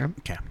partner,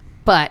 Okay.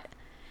 but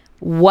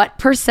what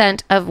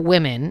percent of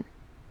women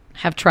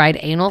have tried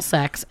anal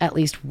sex at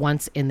least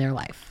once in their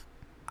life?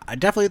 I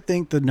definitely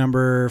think the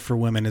number for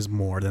women is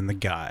more than the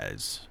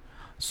guys.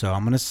 So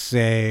I'm going to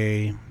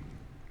say,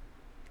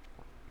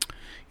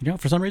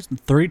 for some reason,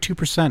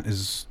 32%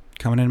 is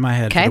coming in my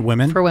head Okay, for the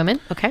women. For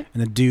women, okay.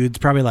 And the dudes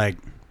probably like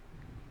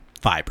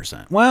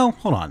 5%. Well,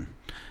 hold on.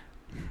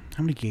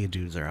 How many gay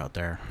dudes are out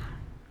there?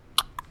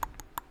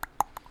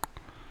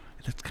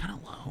 That's kind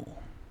of low.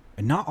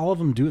 And not all of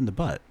them do it in the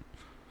butt.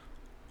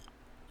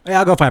 Yeah,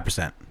 I'll go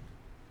 5%.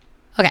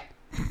 Okay.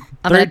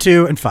 I'm gonna,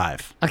 32 and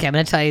 5. okay, I'm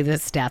going to tell you the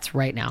stats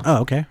right now. Oh,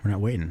 okay. We're not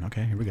waiting.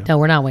 Okay, here we go. No,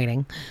 we're not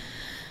waiting.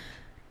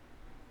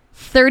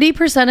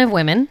 30% of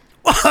women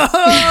Fuck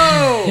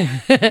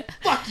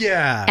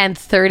yeah. and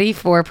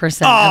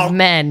 34% of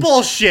men.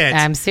 Bullshit.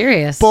 I'm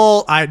serious.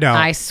 I know.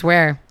 I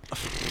swear.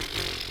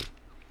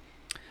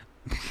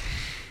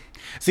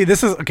 See,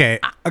 this is okay.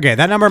 Okay,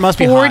 that number must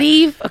be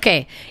 40.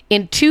 Okay.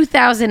 In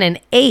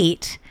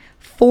 2008,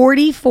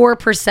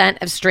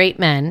 44% of straight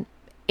men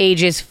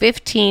ages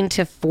 15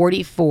 to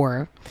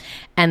 44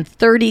 and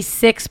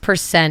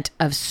 36%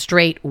 of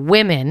straight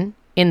women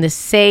in the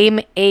same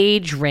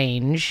age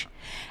range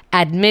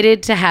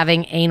admitted to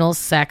having anal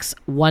sex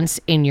once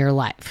in your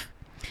life.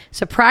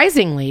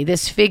 Surprisingly,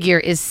 this figure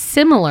is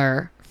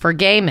similar for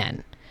gay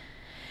men.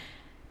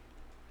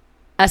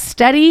 A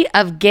study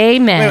of gay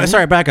men. Wait,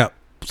 sorry, back up.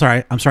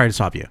 Sorry, I'm sorry to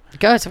stop you.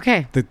 Go, it's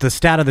okay. The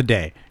stat of the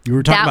day. You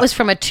were talking That about was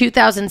from a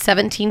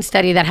 2017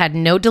 study that had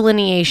no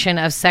delineation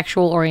of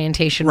sexual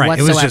orientation right.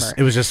 whatsoever.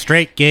 It was just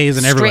straight gays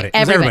and Straight everybody. It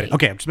was everybody.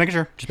 Okay, just making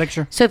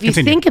sure. So if you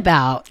Continue. think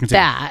about Continue.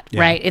 that, Yeah.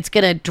 right, it's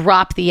going to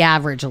drop the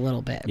average a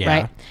little bit, Yeah.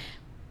 right?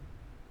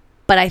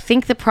 But I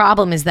think the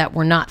problem is that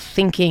we're not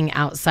thinking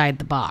outside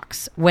the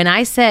box. When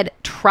I said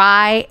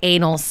try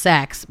anal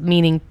sex,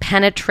 meaning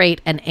penetrate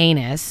an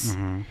anus,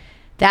 Mm-hmm.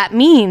 that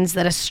means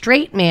that a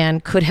straight man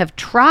could have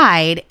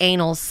tried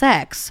anal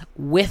sex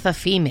with a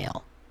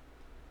female.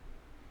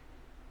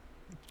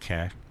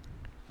 Okay.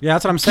 Yeah,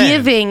 that's what I'm saying.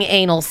 Giving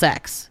anal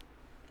sex.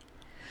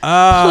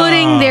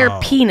 putting their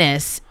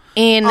penis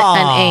in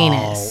an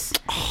anus.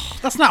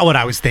 That's not what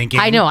I was thinking.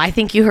 I know. I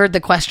think you heard the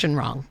question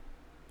wrong.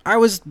 I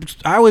was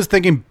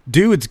thinking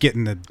dudes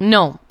getting Just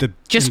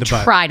in the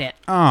butt. tried it.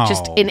 Oh.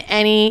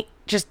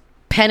 Just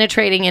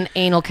penetrating an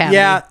anal cavity.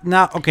 Yeah.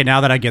 Now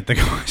that I get the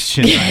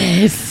question,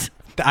 Yes.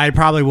 I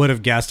probably would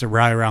have guessed it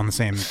right around the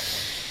same.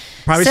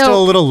 Probably So-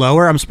 still a little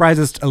lower. I'm surprised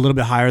it's a little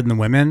bit higher than the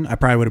women. I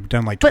probably would have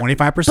done like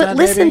 25%. But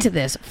listen maybe. to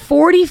this: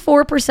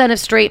 44% of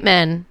straight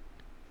men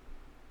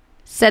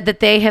said that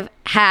they have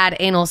had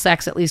anal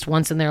sex at least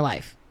once in their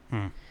life.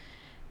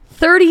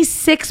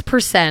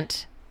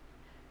 36%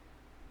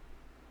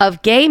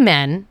 of gay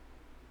men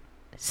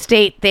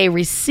state they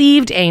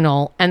received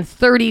anal, and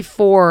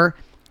 34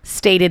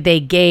 stated they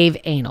gave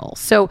anal.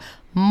 So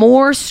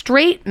more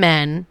straight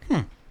men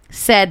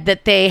said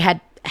that they had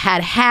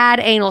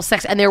anal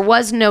sex, and there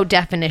was no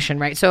definition,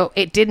 right? So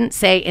it didn't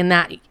say in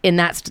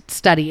that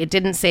study, it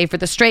didn't say for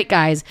the straight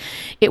guys,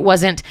 it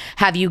wasn't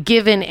have you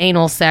given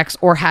anal sex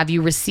or have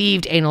you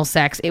received anal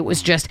sex. It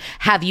was just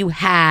have you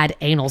had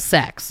anal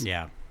sex.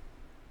 Yeah.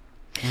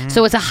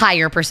 So it's a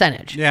higher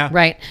percentage, Yeah.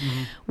 right?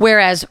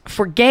 Whereas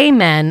for gay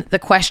men, the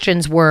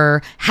questions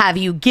were have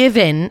you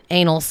given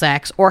anal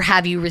sex or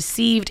have you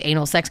received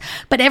anal sex?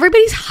 But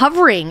everybody's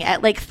hovering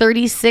at like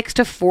 36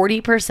 to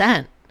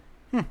 40%.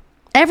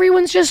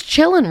 Everyone's just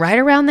chilling right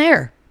around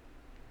there.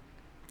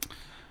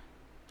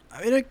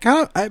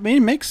 I mean, it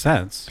makes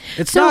sense.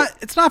 It's So-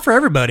 not for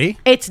everybody.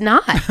 It's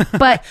not,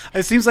 but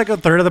It seems like a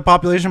third of the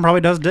population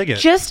probably does dig it.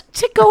 just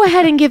to go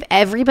ahead and give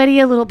everybody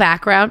a little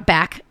background,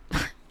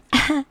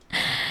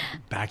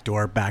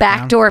 Backdoor background.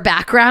 backdoor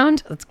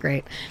background. That's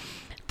great.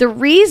 The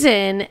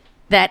reason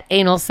that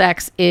anal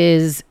sex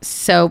is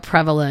so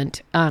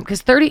prevalent,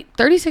 because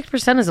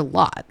 36% is a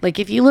lot. Like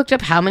if you looked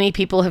up how many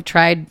people have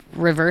tried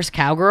reverse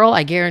cowgirl,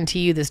 I guarantee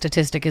you the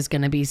statistic is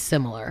going to be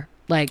similar.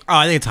 Like, Oh,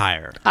 I think it's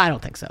higher. I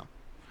don't think so.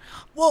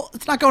 Well,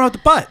 it's not going out the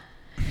butt.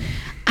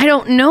 I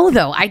don't know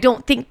though. I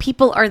don't think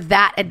people are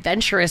that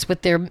adventurous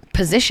with their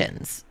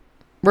positions.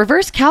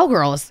 Reverse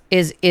cowgirl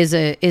is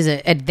a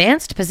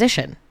advanced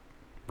position.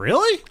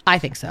 Really? I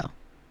think so.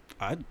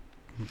 I've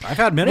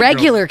had many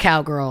Regular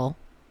cowgirl.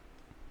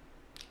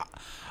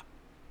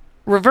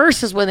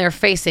 Reverse is when they're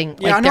facing,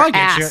 Yeah, I like know. their I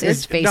get ass you.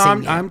 is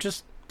facing. No, you.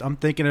 I'm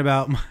thinking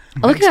about my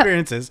Look it up.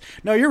 experiences.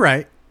 No, you're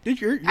right.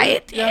 You're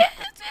yeah.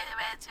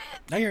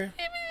 No, you're.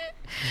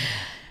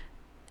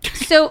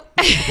 So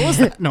What was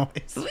that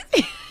noise?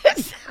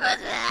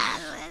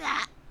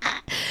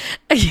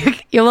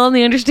 you'll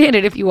only understand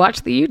it if you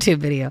watch the YouTube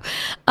video.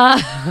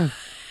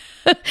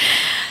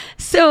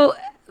 So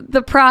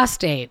the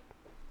prostate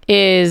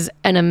is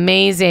an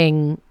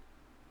amazing,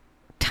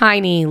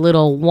 tiny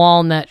little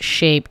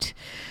walnut-shaped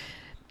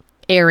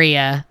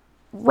area,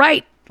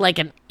 right like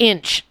an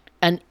inch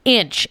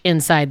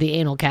inside the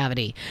anal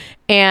cavity,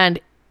 and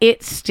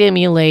it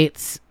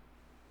stimulates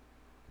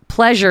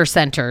pleasure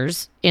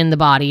centers in the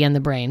body and the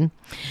brain.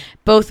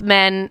 Both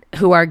men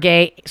who are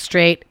gay,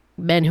 straight,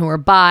 men who are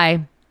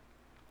bi,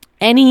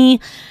 any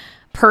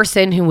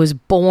person who was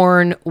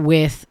born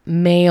with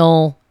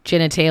male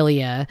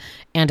genitalia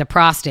and a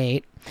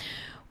prostate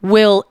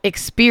will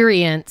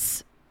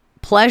experience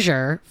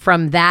pleasure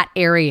from that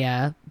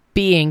area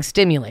being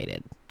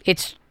stimulated.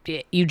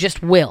 You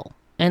just will.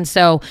 And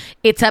so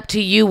it's up to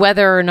you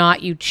whether or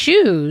not you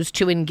choose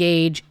to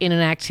engage in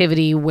an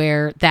activity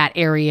where that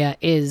area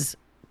is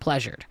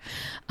pleasured.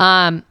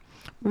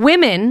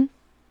 Women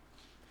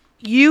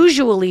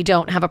usually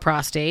don't have a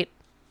prostate.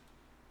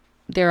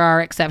 There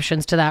are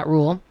exceptions to that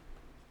rule.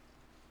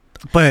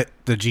 But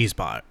the G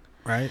spot,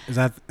 right? Is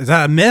that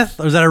a myth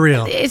or is that a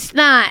real? It's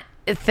not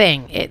a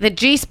thing. The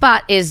G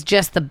spot is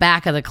just the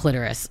back of the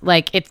clitoris.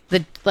 Like it's all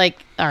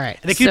right.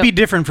 And it could be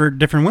different for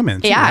different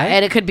women. Too, yeah, right?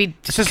 and it could be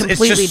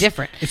completely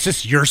different. It's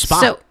just your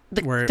spot So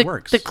where it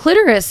works. The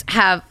clitoris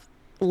have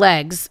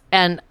legs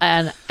and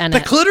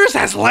The clitoris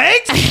has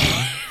legs?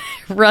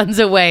 runs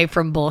away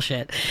from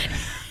bullshit.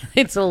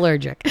 It's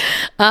allergic.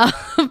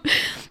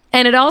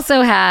 And it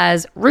also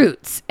has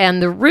roots,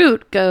 and the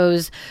root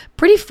goes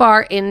pretty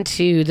far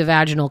into the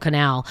vaginal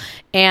canal.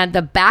 And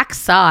the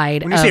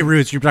backside. When you say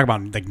roots, you're talking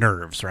about like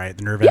nerves, right?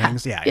 The nerve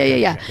endings. Yeah.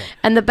 Yeah.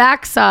 And the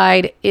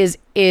backside is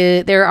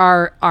there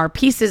are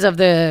pieces of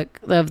the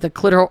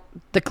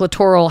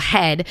clitoral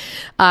head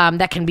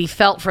that can be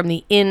felt from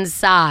the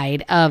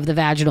inside of the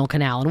vaginal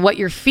canal. And what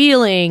you're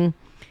feeling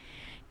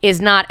is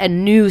not a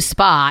new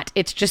spot.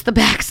 It's just the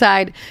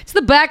backside. It's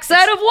the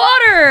backside of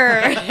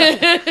water.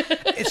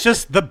 It's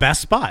just the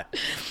best spot.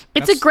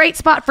 It's a great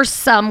spot for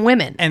some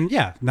women. And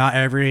yeah, not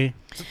every.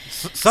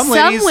 Some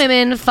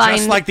women find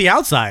just like the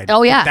outside.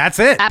 Oh yeah, that's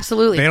it.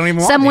 Absolutely. They don't even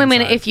want some the women.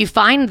 inside. If you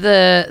find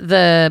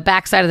the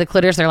backside of the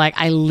clitoris, they're like,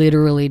 I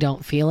literally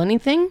don't feel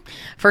anything.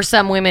 For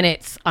some women,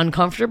 it's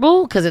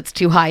uncomfortable because it's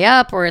too high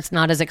up or it's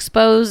not as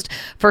exposed.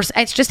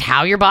 It's just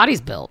how your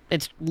body's built.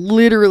 It's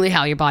literally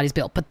how your body's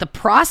built. But the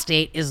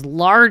prostate is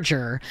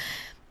larger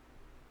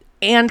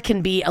and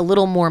can be a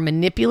little more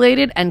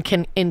manipulated and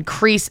can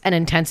increase and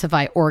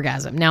intensify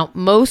orgasm. Now,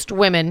 most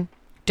women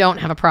don't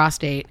have a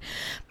prostate.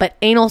 But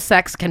anal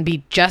sex can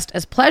be just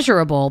as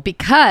pleasurable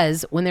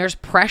because when there's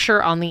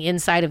pressure on the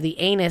inside of the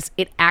anus,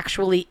 it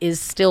actually is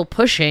still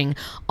pushing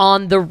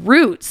on the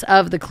roots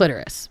of the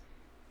clitoris.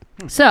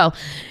 So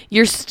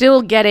you're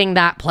still getting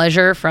that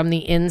pleasure from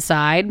the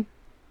inside,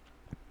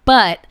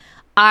 but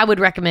I would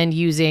recommend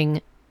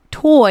using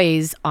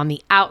toys on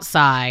the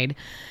outside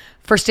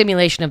for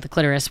stimulation of the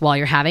clitoris while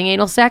you're having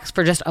anal sex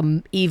for just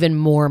even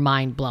more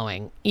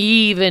mind-blowing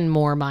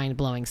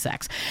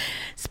sex.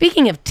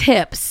 Speaking of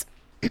tips,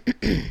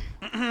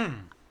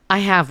 I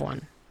have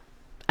one.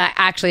 I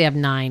actually have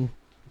 9.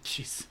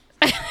 Jeez.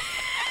 I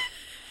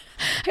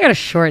gotta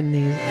shorten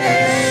these.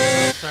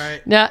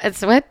 Sorry. No,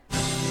 it's what?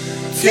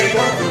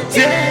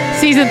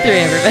 Season 3,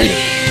 everybody.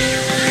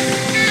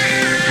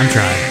 I'm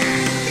trying.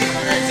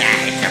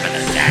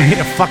 I need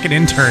a fucking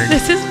intern.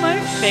 This is my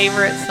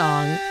favorite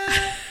song.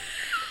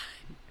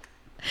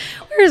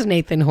 Where's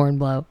Nathan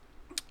Hornblow?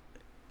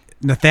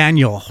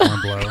 Nathaniel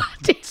Hornblow.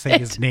 Say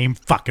his name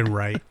fucking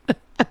right.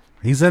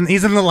 He's in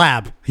the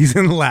lab. He's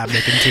in the lab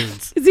making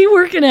tunes. Is he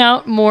working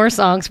out more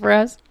songs for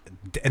us?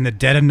 In the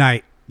dead of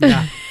night.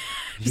 Yeah.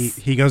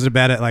 he goes to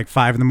bed at like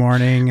 5 in the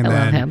morning and I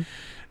then love him.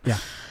 Yeah.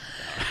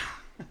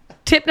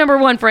 Tip number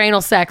 1 for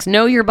anal sex: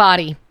 know your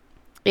body.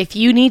 If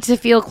you need to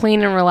feel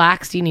clean and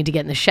relaxed, you need to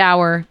get in the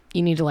shower.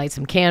 You need to light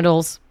some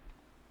candles.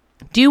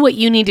 Do what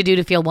you need to do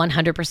to feel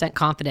 100%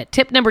 confident.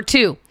 Tip number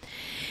 2: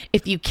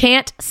 if you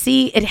can't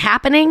see it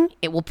happening,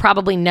 it will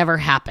probably never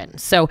happen.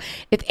 So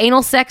if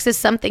anal sex is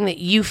something that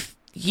you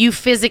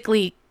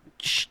physically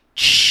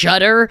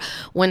shudder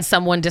when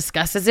someone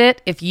discusses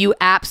it, if you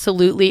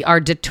absolutely are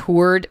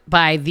detoured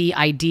by the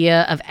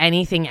idea of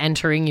anything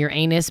entering your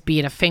anus, be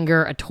it a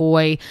finger, a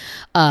toy,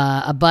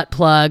 a butt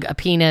plug, a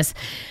penis,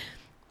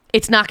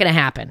 it's not going to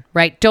happen,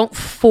 right? Don't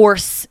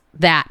force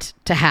that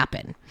to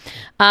happen.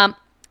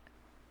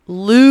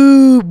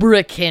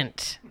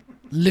 Lubricant.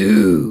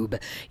 Lube.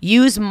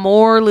 Use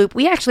more lube.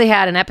 We actually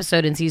had an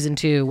episode in season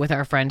 2 with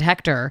our friend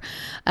Hector.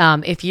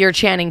 If you're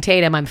Channing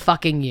Tatum, I'm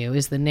fucking you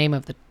is the name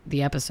of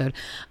the episode.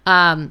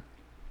 And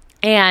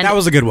that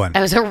was a good one.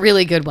 That was a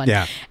really good one.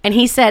 Yeah. And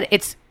he said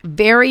it's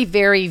very,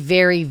 very,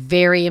 very,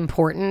 very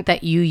important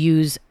that you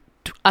use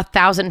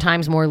 1,000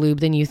 times more lube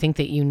than you think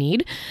that you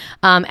need.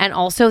 And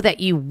also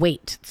that you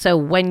wait. So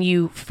when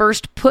you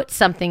first put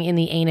something in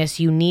the anus,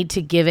 you need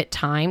to give it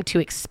time to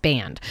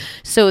expand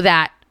so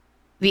that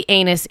the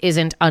anus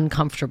isn't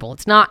uncomfortable.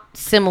 It's not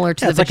similar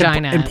to the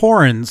vagina. Like in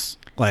porns,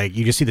 like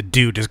you just see the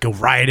dude just go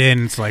right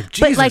in. It's like,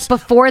 Jesus. But like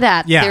before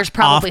that, yeah, there's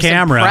probably off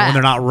camera some prep, when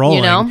they're not rolling.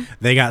 You know?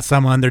 They got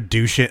someone they're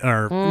douche it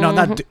or no,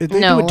 not they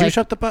do a douche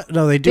up the butt.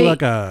 No, they do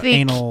like a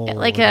anal,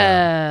 like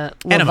a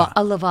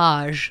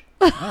lavage.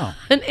 Oh.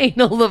 An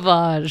anal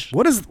lavage.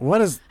 What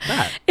is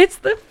that? It's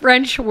the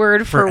French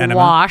word for enema?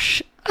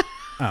 wash.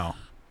 Oh.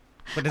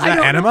 But is I that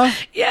don't enema? know.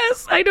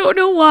 Yes, I don't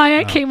know why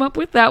I came up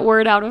with that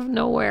word out of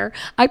nowhere.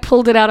 I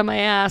pulled it out of my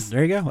ass.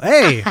 There you go.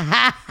 Hey,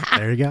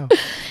 there you go.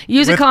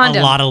 Use with a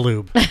condom. A lot of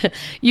lube.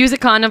 Use a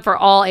condom for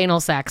all anal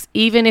sex,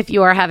 even if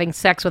you are having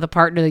sex with a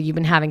partner that you've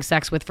been having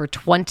sex with for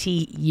 20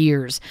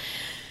 years.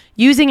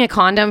 Using a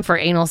condom for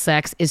anal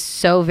sex is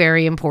so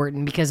very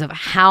important because of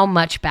how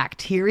much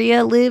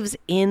bacteria lives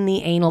in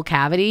the anal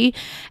cavity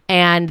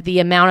and the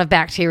amount of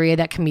bacteria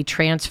that can be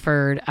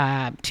transferred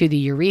to the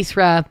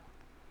urethra.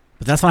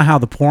 But that's not how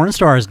the porn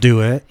stars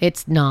do it.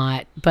 It's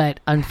not, but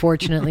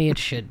unfortunately it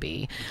should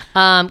be.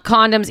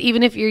 Condoms,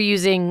 even if you're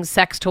using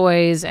sex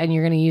toys and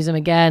you're going to use them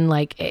again,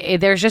 like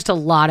there's just a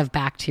lot of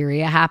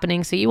bacteria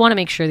happening. So you want to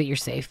make sure that you're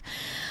safe.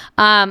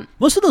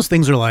 Most of those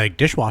things are like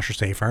dishwasher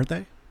safe, aren't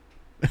they?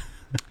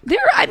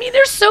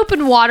 There's soap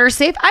and water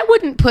safe. I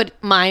wouldn't put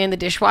mine in the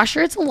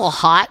dishwasher. It's a little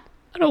hot.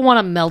 I don't want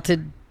a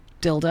melted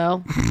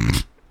dildo.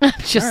 I'm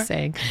just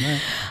saying.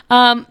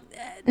 Right.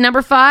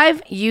 Number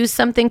 5, use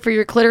something for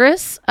your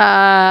clitoris.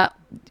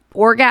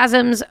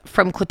 Orgasms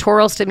from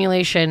clitoral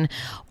stimulation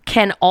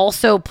can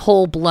also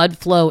pull blood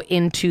flow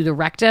into the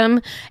rectum,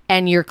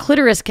 and your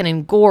clitoris can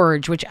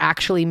engorge, which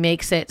actually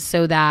makes it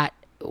so that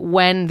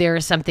when there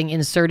is something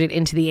inserted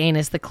into the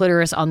anus, the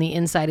clitoris on the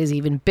inside is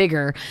even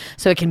bigger,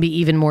 so it can be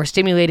even more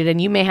stimulated,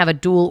 and you may have a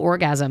dual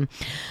orgasm.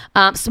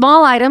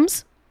 Small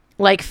items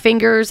like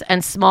fingers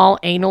and small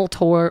anal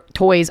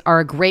toys are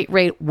a great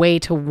way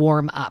to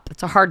warm up.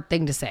 It's a hard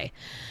thing to say.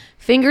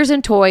 Fingers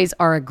and toys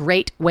are a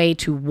great way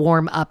to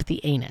warm up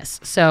the anus.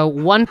 So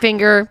one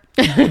finger...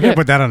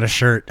 Put that on a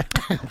shirt.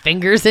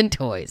 Fingers and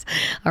toys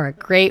are a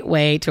great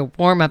way to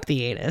warm up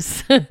the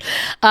anus. That's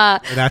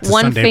a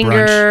one Sunday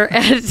finger brunch.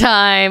 at a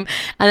time,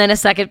 and then a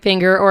second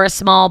finger or a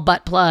small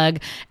butt plug.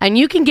 And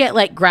you can get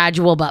like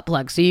gradual butt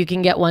plugs. So you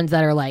can get ones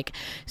that are like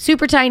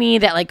super tiny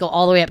that like go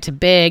all the way up to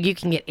big. You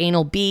can get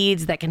anal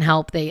beads that can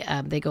help.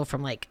 They go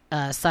from like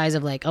a size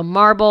of like a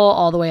marble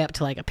all the way up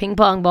to like a ping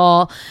pong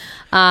ball.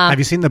 Have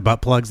you seen the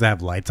butt plugs that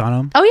have lights on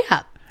them? Oh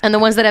yeah, and the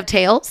ones that have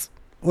tails.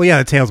 Well, yeah,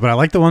 the tails, but I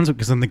like the ones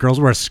because then the girls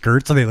wear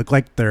skirts, so they look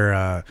like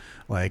they're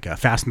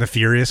Fast and the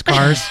Furious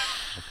cars.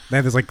 They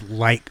have this like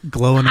light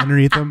glowing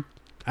underneath them.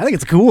 I think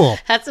it's cool.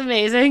 That's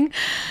amazing.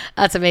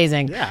 That's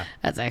amazing. Yeah.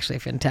 That's actually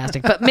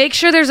fantastic. But make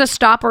sure there's a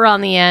stopper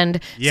on the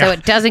end Yeah. so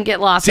it doesn't get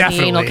lost in the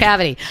anal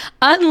Definitely. cavity.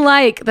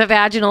 Unlike the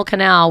vaginal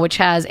canal, which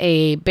has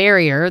a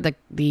barrier,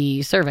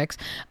 the cervix,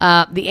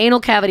 the anal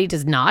cavity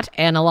does not,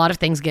 and a lot of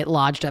things get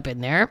lodged up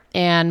in there.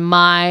 And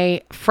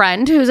my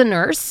friend, who's a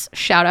nurse,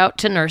 shout out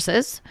to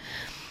nurses,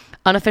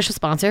 unofficial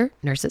sponsor,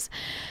 nurses.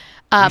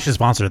 We should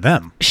sponsor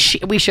them.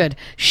 We should.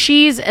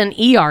 She's an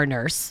ER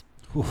nurse.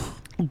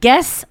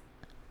 Guess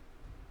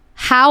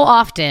how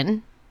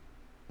often?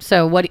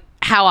 So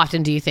how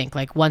often do you think?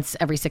 Like once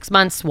every 6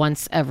 months,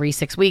 once every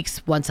 6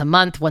 weeks, once a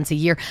month, once a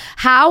year?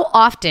 How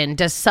often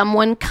does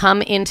someone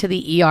come into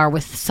the ER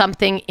with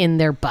something in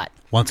their butt?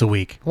 Once a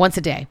week. Once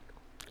a day.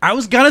 I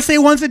was going to say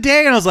once a day,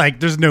 and I was like,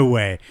 there's no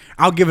way.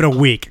 I'll give it a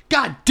week.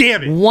 God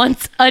damn it.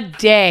 Once a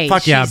day.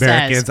 Fuck yeah, she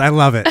Americans. says. I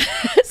love it.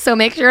 So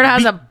make sure it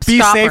has a Be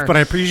stopper. safe, but I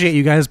appreciate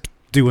you guys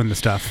doing the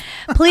stuff.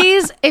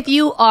 Please, if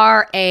you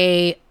are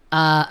a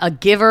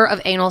giver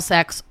of anal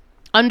sex,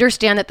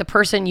 understand that the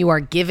person you are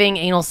giving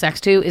anal sex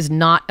to is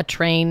not a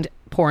trained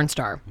porn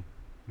star.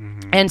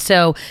 And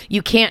so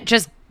you can't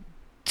just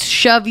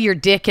shove your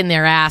dick in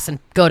their ass and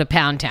go to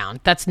Pound Town.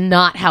 That's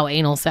not how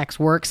anal sex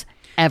works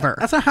ever.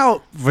 That's not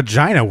how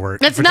vagina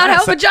works. That's not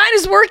how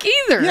vaginas work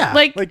either. Yeah.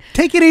 Like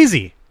take it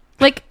easy.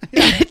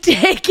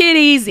 take it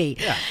easy,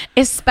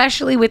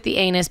 especially with the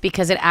anus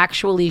because it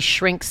actually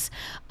shrinks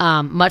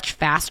much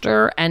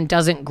faster and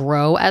doesn't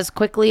grow as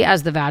quickly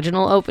as the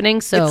vaginal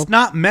opening. So It's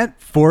not meant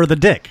for the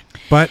dick,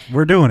 but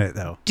we're doing it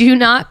though. do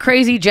not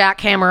crazy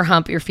jackhammer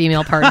hump your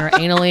female partner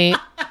anally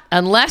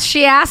unless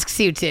she asks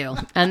you to,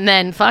 and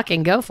then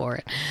fucking go for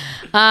it.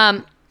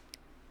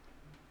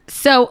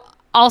 So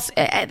also,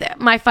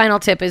 my final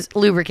tip is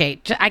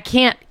lubricate. I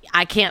can't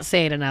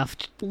say it enough.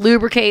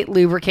 Lubricate,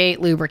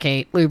 lubricate,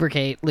 lubricate,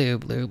 lubricate,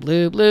 lube, lube,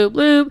 lube, lube,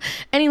 lube.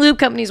 Any lube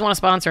companies want to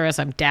sponsor us,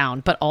 I'm down.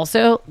 But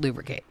also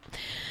lubricate.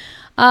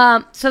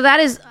 So that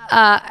is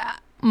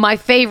my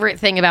favorite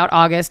thing about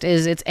August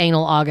is it's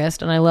anal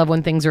August, and I love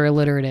when things are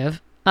alliterative.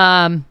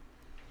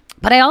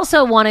 But I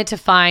also wanted to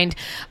find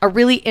a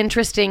really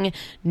interesting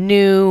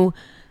new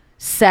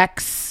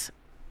sex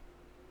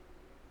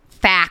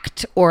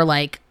fact or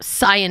like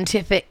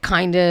scientific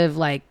kind of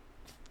like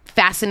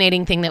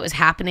fascinating thing that was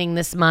happening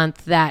this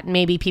month that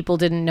maybe people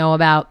didn't know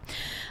about.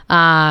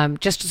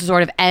 Just to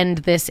sort of end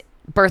this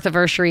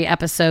birthiversary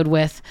episode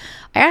with,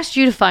 I asked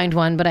you to find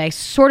one, but I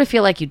sort of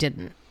feel like you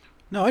didn't.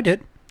 No, I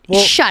did.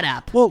 Well, Shut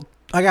up. Well,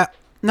 I got,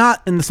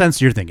 not in the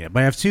sense you're thinking,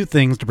 but I have two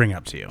things to bring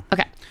up to you.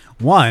 Okay.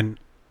 One,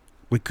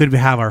 we could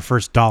have our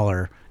first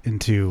dollar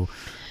into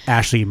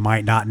Ashley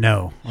might not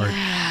know or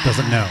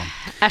doesn't know.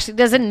 Ashley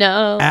doesn't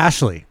know.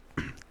 Ashley,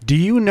 do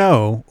you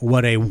know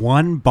what a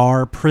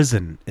 1-bar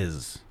prison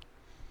is?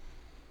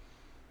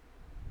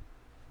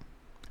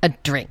 A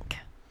drink.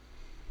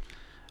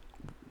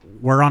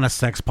 We're on a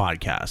sex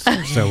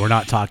podcast, so we're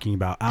not talking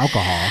about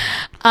alcohol.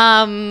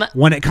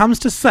 When it comes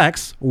to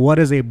sex, what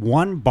is a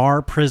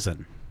 1-bar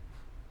prison?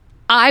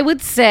 I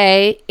would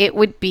say it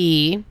would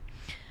be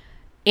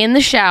in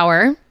the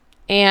shower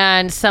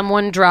and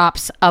someone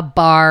drops a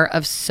bar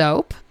of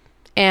soap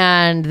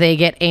and they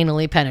get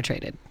anally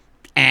penetrated.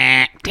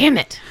 Damn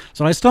it.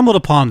 So I stumbled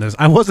upon this.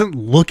 I wasn't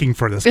looking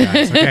for this,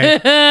 guys, okay?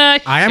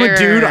 I am a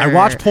dude. I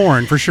watch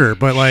porn for sure,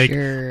 but like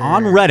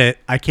on Reddit,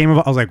 I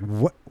was like,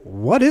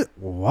 what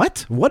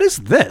is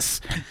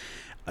this?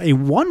 A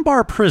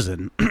 1-bar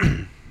prison.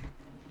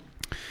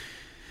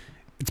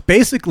 It's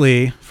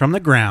basically from the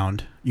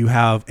ground. You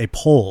have a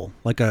pole,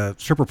 like a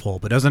stripper pole,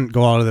 but it doesn't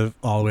go all the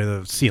way to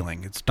the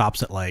ceiling. It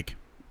stops at like,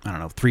 I don't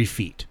know, 3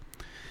 feet.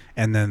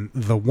 And then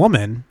the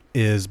woman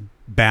is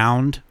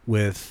bound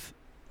with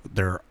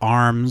their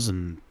arms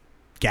and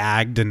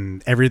gagged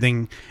and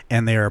everything,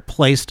 and they are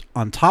placed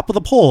on top of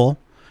the pole,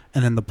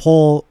 and then the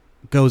pole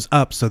goes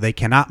up so they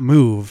cannot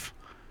move,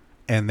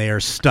 and they are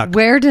stuck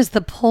Where does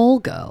the pole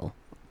go?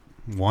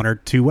 1 or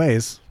 2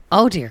 ways.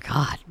 Oh, dear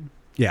God.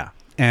 Yeah.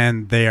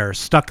 And they are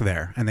stuck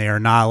there, and they are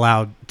not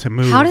allowed to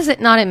move. How does it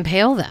not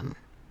impale them?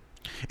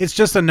 It's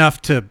just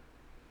enough to,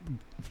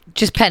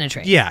 Just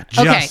penetrate. yeah,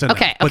 just enough.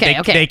 Okay.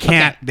 But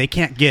they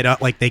can't get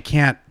up, like they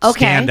can't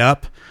stand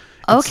up.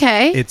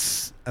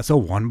 It's a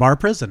 1-bar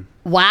prison.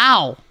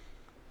 Wow.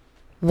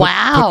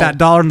 Wow. Put that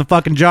dollar in the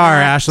fucking jar,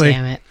 God Ashley.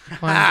 Damn it. $1.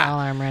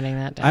 I'm writing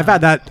that down. I've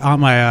had that on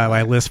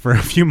my list for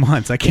a few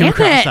months. I came Damn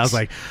across. it. I was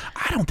like,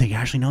 I don't think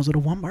Ashley knows what a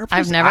 1-bar prison.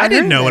 I've never. I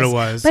didn't heard know of what it this.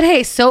 was. But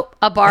hey,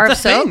 a bar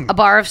That's of a soap. thing. A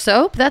bar of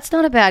soap. That's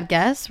not a bad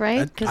guess,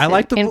 right? 'Cause I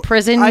like the- in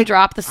prison. I- You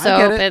drop the I get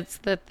soap. it. It's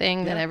the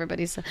thing that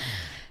everybody's.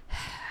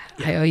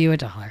 I owe you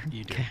 $1.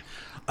 You do.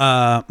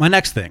 My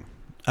next thing,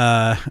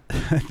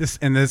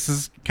 this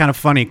is kind of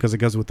funny because it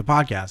goes with the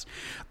podcast.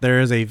 There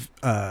is a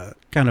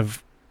kind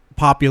of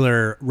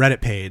popular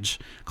Reddit page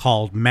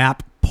called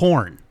Map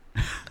Porn.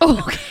 Oh,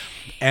 okay.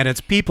 And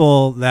it's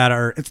people that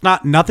are, it's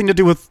nothing to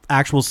do with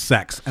actual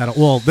sex at all.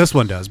 Well, this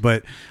one does,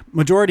 but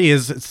majority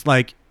is, it's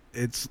like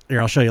it's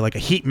here. I'll show you like a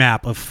heat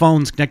map of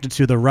phones connected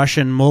to the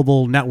Russian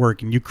mobile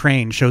network in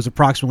Ukraine. Shows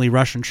approximately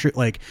Russian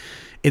like.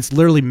 It's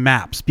literally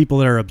maps. People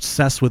that are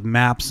obsessed with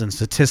maps and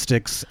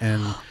statistics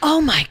and.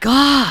 Oh my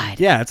God.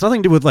 Yeah, it's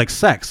nothing to do with like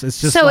sex.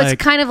 It's just so like,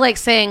 it's kind of like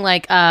saying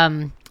like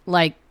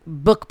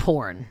book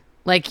porn.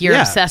 Like you're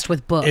Yeah. obsessed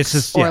with books, it's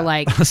just or yeah.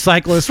 like a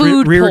cyclist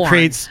food porn.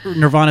 recreates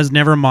Nirvana's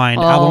Nevermind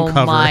album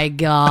cover. Oh my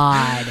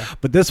God.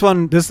 But this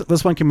one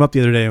came up the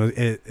other day.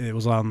 It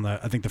was on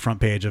I think the front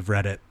page of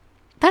Reddit.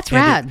 That's And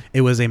rad. It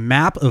was a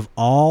map of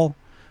all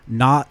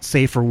not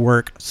safe for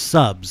work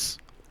subs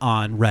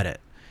on Reddit,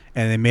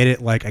 and they made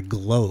it like a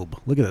globe.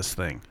 Look at this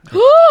thing.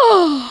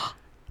 That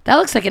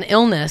looks like an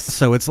illness.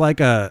 So it's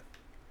like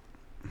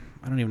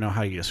I don't even know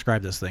how you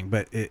describe this thing,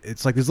 but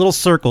it's like these little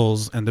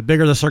circles, and the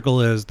bigger the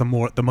circle is, the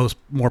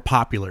more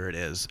popular it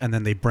is, and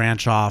then they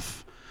branch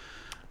off.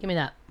 Give me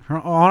that. I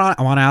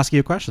want to ask you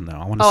a question though.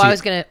 I want to. Oh, I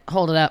was gonna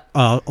hold it up.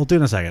 I'll do it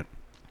in a second.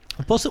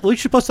 I'll post it. We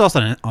should post it also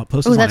on. I'll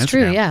post it Oh, on that's Instagram.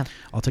 true. Yeah.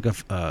 I'll take a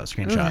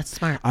screenshot. Ooh, that's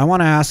smart. I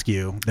want to ask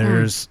you.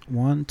 There's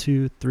 1,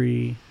 2,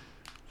 3,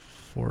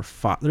 4,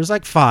 5. There's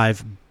like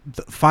five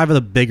of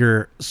the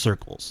bigger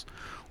circles.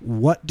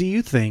 What do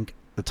you think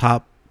the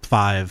top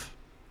 5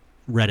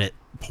 Reddit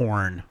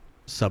porn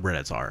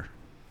subreddits are?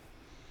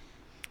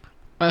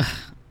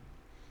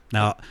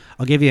 Now,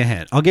 I'll give you a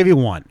hint. I'll give you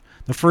one.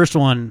 The first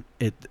one,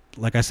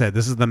 like I said,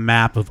 this is the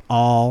map of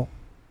all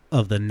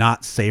of the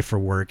not safe for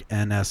work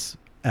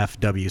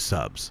NSFW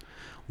subs.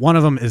 One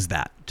of them is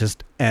that,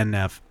 just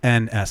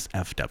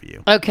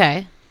NSFW.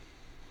 Okay.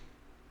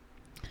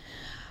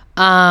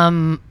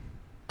 I'm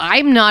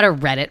not a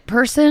Reddit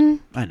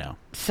person, I know.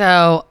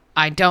 so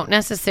I don't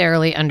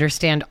necessarily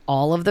understand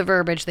all of the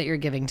verbiage that you're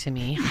giving to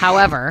me.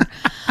 However,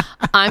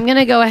 I'm going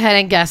to go ahead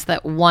and guess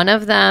that one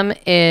of them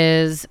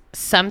is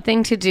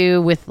something to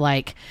do with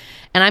like,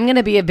 and I'm going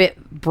to be a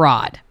bit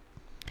broad,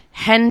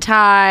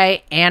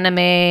 hentai,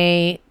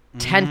 anime,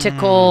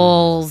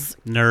 tentacles,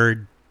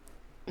 Nerd.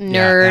 nerd,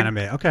 Yeah, anime.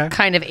 Okay.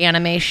 kind of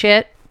anime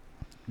shit.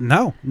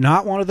 No,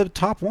 not one of the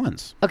top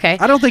ones. Okay.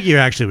 I don't think you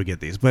actually would get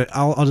these, but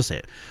I'll just say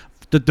it.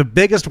 The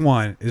biggest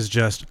one is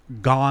just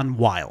Gone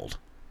Wild.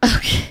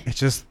 Okay. It's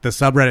just, the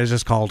subreddit is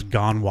just called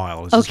Gone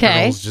Wild. It's just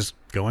Okay. girls just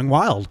going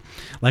wild,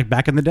 like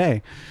back in the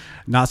day.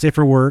 Not safe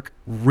for work.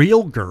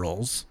 Real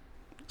girls.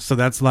 So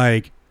that's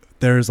like,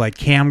 there's like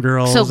cam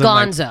girls. So and,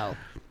 like, gonzo.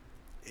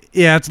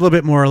 yeah, it's a little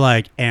bit more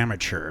like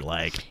amateur.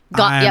 Like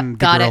I'm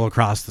got the girl it.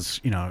 across this,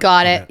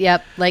 Got it.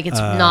 Yep. Like it's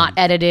not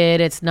edited.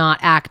 It's not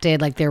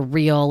acted. Like they're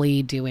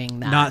really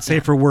doing that. Not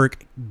safe for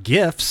work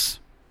GIFs.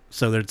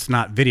 So that it's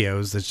not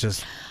videos. It's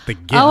just the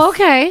GIF. Oh,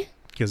 okay.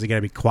 Because you got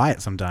to be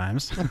quiet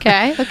sometimes.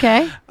 Okay.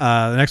 Okay.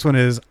 The next one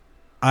is,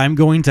 I'm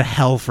going to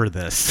hell for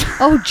this.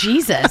 Oh,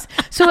 Jesus.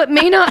 So it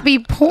may not be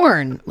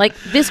porn. Like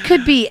this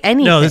could be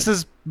anything. No, this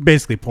is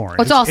basically porn.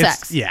 Oh, it's all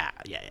sex. Yeah.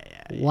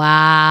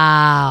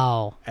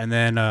 Wow. And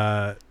then,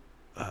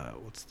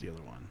 what's the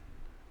other one?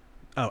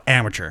 Oh,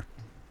 amateur.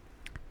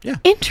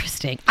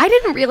 Interesting. I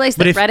didn't realize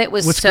that Reddit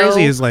was what's so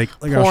crazy is like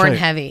I'll show porn you.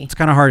 heavy. It's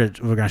kind of hard.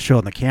 We're going to show it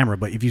on the camera,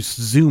 but if you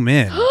zoom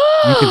in,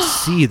 you can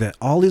see that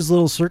all these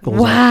little circles.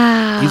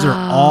 Wow. These are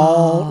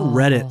all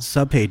Reddit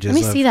subpages. Let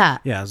me see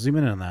that. Yeah, zoom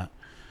in on that.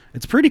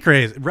 It's pretty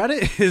crazy.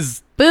 Reddit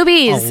is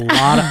Boobies.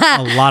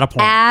 a lot of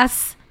porn.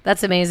 Ass.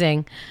 That's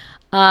amazing.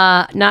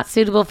 Not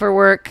suitable for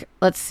work.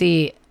 Let's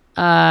see.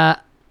 Oh,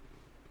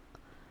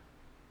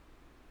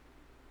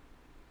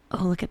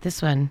 look at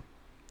this one.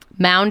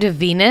 Mound of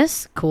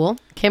Venus. Cool.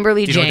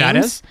 Kimberly Do you know James. what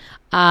that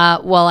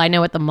is? Well, I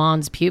know what the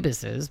Mons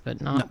pubis is,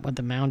 but not what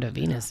the Mound of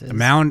Venus is. The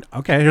Mound.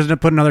 Okay, here's gonna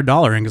put another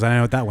 $1 in because I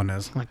know what that one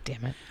is. Oh,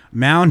 damn it.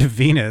 Mound of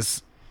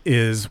Venus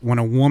is when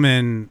a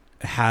woman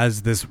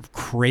has this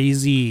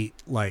crazy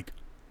like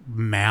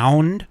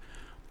mound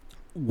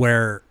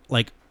where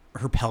like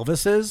her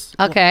pelvis is.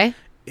 Okay.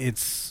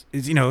 It's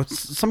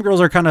some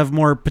girls are kind of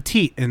more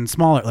petite and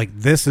smaller. Like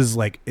this is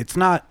like it's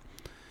not.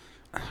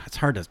 It's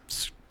hard to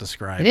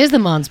describe. It is the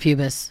Mons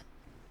pubis.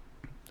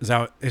 Is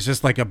that? It's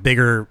just like a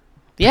bigger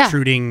Yeah.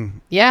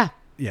 protruding. Yeah.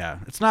 Yeah,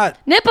 it's not.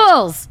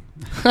 Nipples.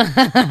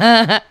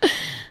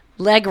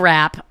 Leg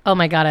wrap. Oh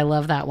my God, I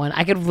love that one.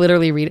 I could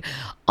literally read it.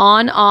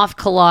 On-off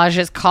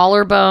collages,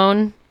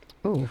 collarbone.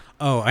 Ooh.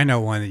 Oh, I know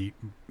one that you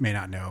may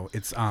not know.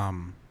 It's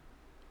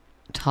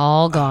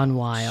Tall gone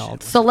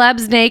wild.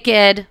 Celebs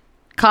naked.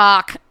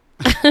 Cock.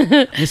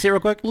 Let me see it real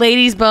quick.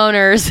 Ladies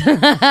boners.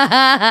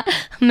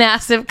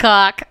 Massive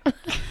cock.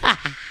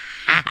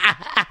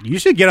 You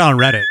should get on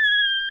Reddit.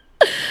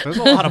 There's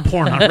a lot of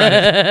porn on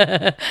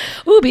Reddit.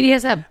 Ooh,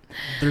 BDSM.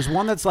 There's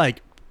one that's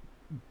like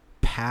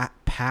fuck,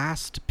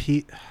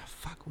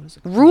 what is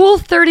it? Rule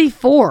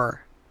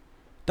 34.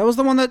 That was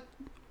the one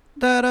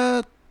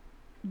that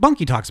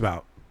Bunky talks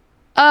about.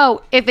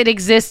 Oh, if it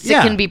exists, Yeah.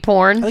 it can be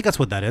porn. I think that's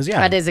what that is. Yeah.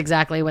 That is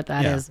exactly what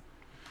that Yeah. is.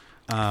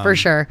 For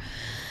sure.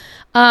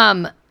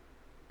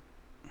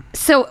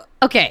 So,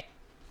 okay.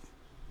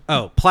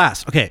 Oh,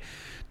 Plast. Okay.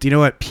 Do you know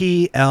what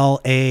PLASTT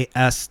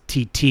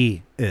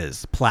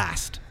is?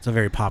 Plast. It's a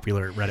very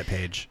popular Reddit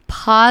page.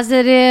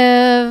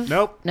 Positive.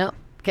 Nope. No.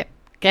 Okay.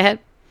 Go ahead.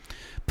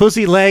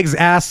 pussy, legs,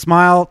 ass,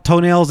 smile,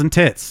 toenails, and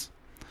tits.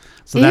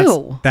 So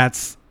Ew.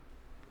 that's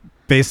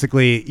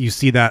basically, you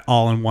see that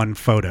all in one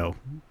photo.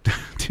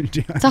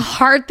 It's a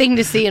hard thing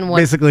to see in one.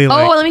 Basically,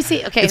 like, let me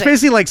see. Okay, it's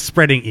basically like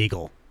spreading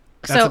eagle.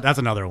 So- That's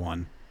another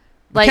one.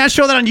 like, Can't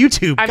show that on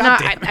YouTube. I'm God not.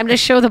 damn it. I'm going to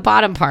show the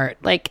bottom part.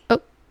 Like,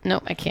 oh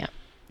no, I can't.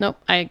 Nope,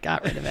 I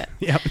got rid of it.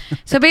 Yep.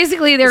 So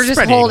basically, they're just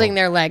Spread holding eagle.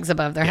 their legs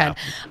above their head.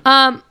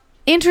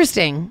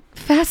 Interesting,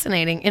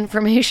 fascinating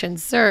information,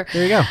 sir.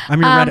 There you go.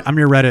 I'm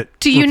your Reddit.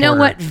 Do you know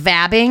reporter. what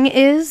vabbing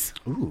is?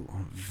 Ooh,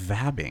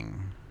 vabbing.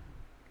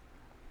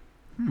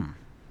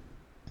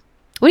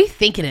 What do you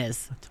think it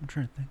is? I'm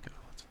trying to think of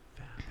what's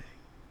vabbing.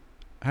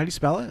 How do you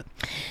spell it?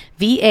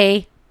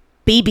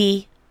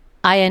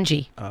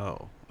 VABBING.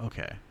 Oh,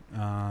 okay.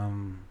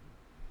 I'm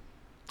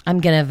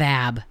gonna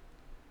vab.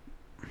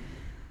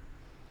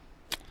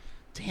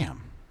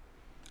 Damn.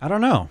 I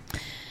don't know.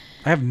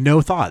 I have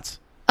no thoughts.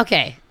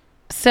 Okay,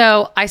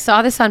 so I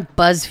saw this on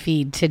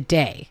BuzzFeed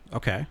today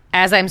Okay.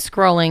 as I'm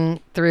scrolling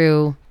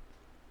through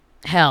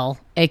hell,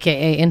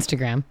 aka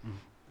Instagram,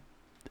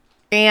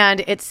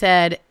 and it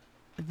said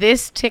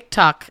this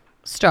TikTok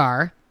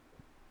star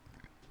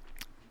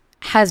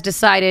has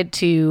decided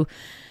to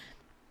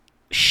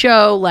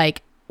show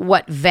like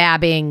what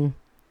vabbing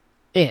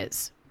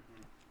is.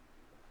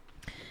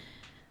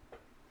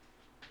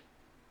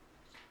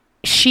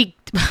 She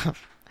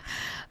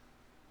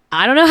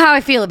I don't know how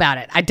I feel about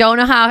it. I don't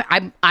know how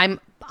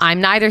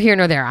I'm neither here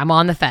nor there. I'm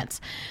on the fence.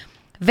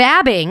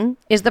 Vabbing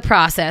is the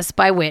process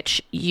by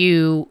which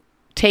you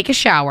take a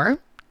shower,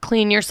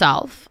 clean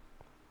yourself,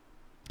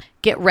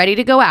 get ready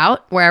to go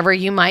out wherever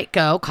you might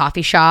go,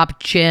 coffee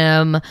shop,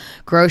 gym,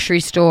 grocery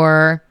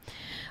store,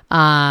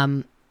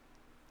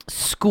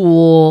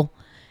 school.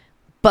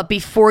 But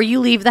before you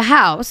leave the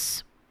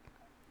house,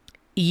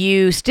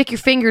 you stick your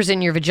fingers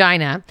in your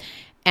vagina,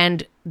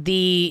 and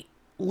the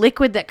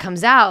liquid that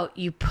comes out,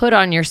 you put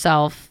on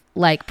yourself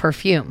like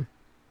perfume.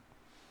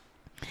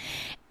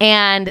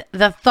 And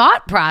the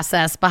thought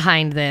process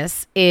behind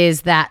this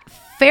is that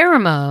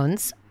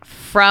pheromones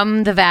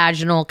from the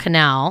vaginal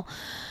canal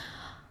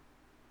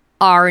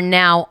are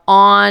now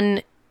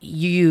on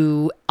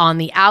you on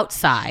the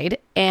outside,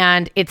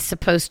 and it's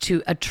supposed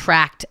to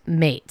attract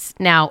mates.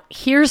 Now,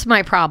 here's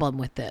my problem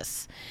with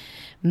this.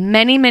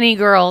 Many, many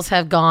girls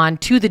have gone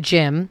to the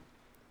gym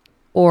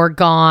or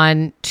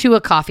gone to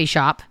a coffee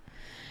shop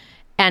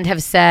and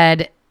have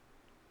said,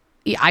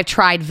 I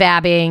tried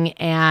vabbing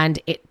and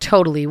it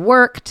totally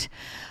worked.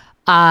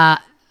 A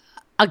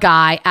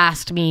guy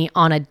asked me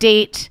on a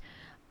date.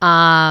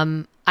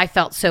 I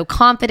felt so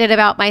confident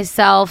about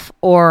myself,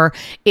 or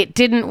it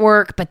didn't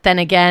work. But then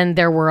again,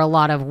 there were a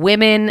lot of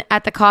women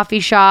at the coffee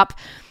shop.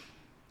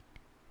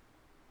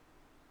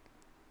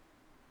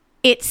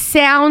 It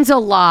sounds a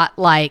lot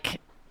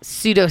like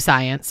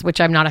pseudoscience,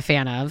 which I'm not a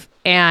fan of,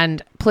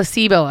 and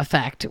placebo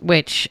effect,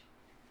 which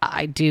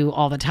I do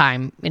all the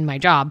time in my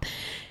job.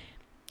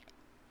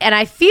 And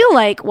I feel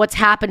like what's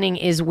happening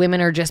is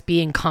women are just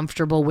being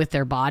comfortable with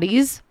their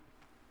bodies,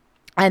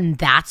 and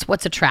that's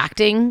what's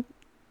attracting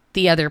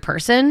the other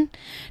person.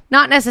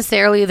 Not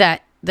necessarily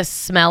that the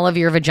smell of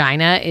your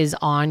vagina is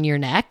on your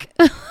neck.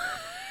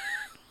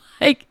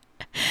 Like,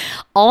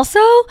 also,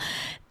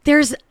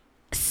 there's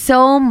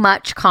so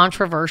much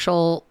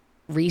controversial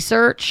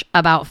research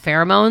about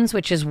pheromones,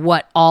 which is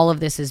what all of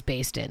this is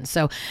based in.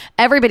 So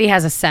everybody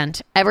has a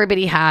scent.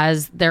 Everybody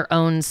has their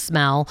own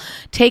smell.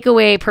 Take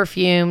away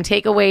perfume,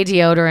 take away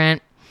deodorant.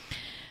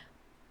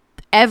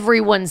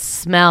 Everyone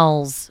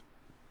smells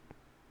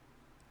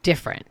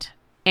different.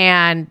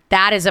 And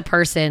that is a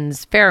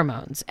person's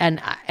pheromones.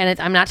 And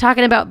I'm not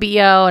talking about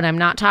BO, and I'm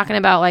not talking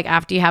about like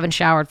after you haven't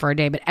showered for a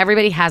day, but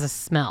everybody has a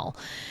smell.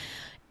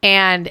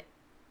 And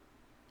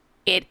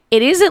it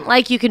isn't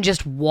like you can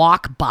just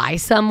walk by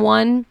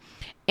someone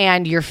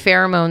and your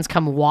pheromones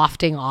come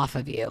wafting off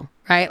of you,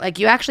 right? Like,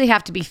 you actually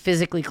have to be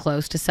physically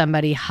close to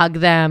somebody, hug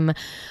them,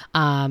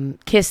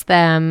 kiss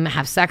them,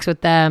 have sex with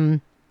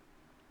them,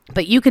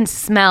 but you can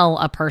smell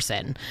a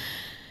person.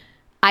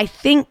 I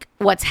think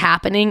what's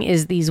happening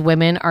is these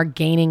women are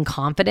gaining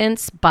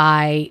confidence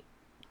by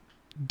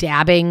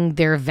dabbing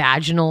their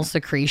vaginal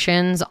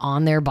secretions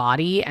on their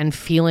body and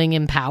feeling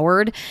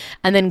empowered,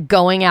 and then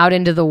going out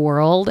into the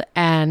world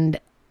and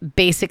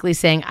basically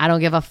saying, I don't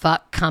give a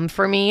fuck, come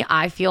for me,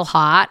 I feel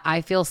hot,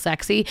 I feel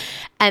sexy.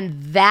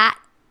 And that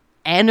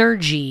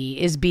energy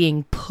is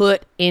being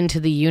put into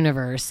the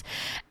universe,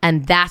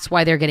 and that's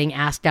why they're getting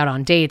asked out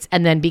on dates.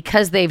 And then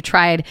because they've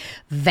tried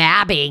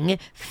vabbing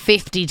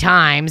 50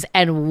 times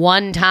and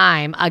one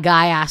time a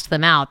guy asked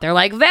them out, they're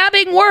like,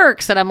 vabbing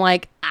works. And I'm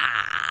like,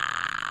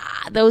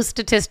 those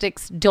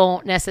statistics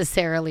don't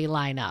necessarily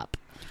line up.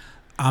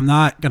 I'm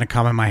not going to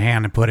come in my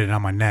hand and put it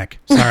on my neck.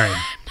 Sorry.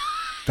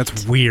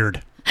 That's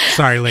weird.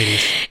 Sorry,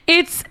 ladies.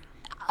 It's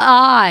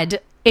odd.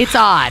 It's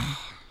odd.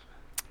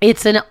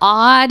 It's an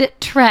odd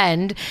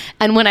trend.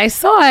 And when I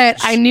saw it,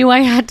 I knew I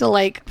had to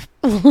like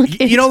look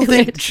You don't into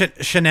think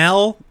it.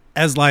 Chanel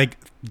has like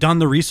done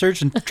the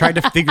research and tried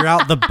to figure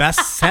out the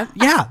best scent?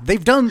 Yeah,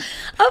 they've been around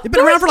for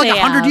like course they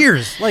 100 have.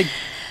 years. Like,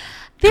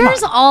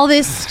 There's all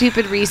this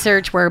stupid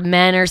research where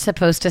men are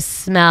supposed to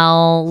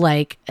smell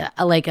like a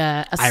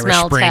Irish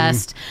smell Spring.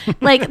 test.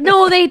 Like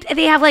no,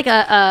 they have like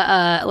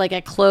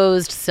a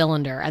closed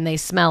cylinder and they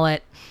smell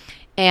it,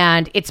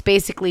 and it's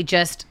basically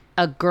just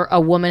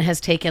a woman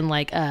has taken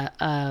like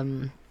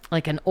an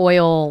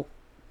oil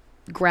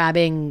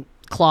grabbing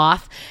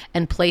cloth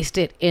and placed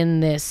it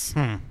in this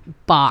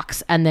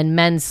box, and then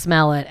men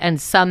smell it, and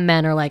some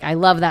men are like, I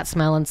love that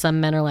smell, and some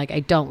men are like,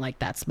 I don't like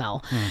that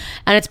smell.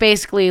 And it's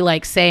basically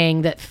like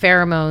saying that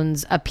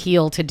pheromones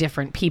appeal to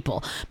different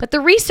people, but the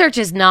research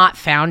is not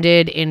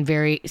founded in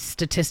very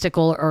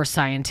statistical or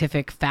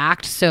scientific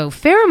fact, so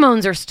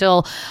pheromones are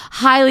still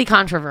highly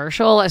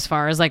controversial as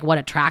far as like what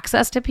attracts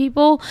us to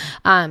people.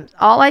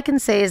 All I can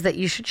say is that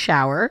you should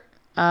shower.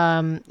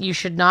 You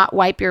should not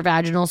wipe your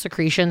vaginal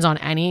secretions on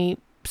any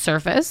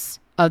surface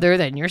other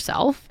than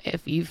yourself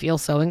if you feel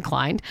so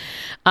inclined,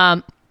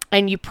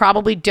 and you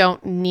probably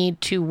don't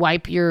need to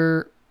wipe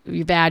your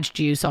vag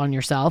juice on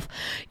yourself.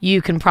 You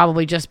can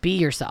probably just be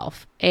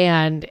yourself,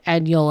 and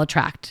you'll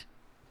attract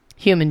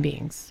human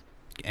beings.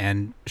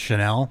 And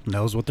Chanel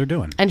knows what they're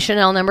doing. And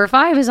Chanel number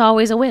 5 is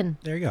always a win.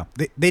 There you go.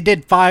 They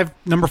did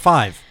number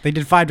 5. They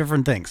did 5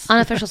 different things.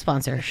 Unofficial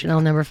sponsor, Chanel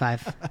number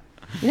 5.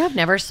 You know, I've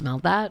never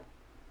smelled that.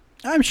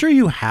 I'm sure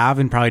you have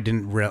and probably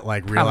didn't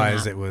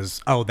realize not. it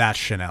was, that's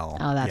Chanel.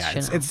 Oh, that's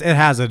Chanel. It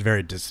has a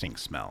very distinct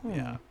smell.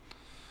 Yeah.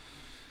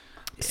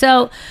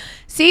 So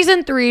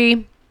season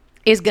 3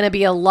 is going to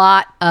be a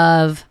lot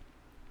of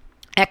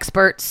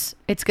experts.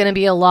 It's going to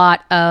be a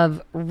lot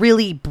of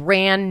really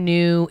brand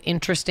new,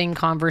 interesting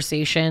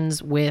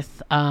conversations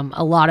with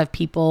a lot of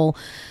people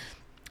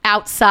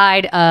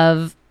outside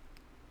of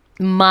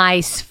my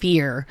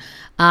sphere,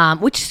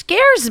 which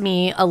scares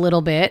me a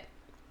little bit.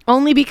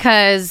 Only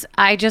because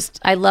I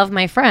love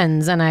my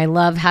friends and I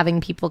love having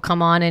people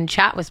come on and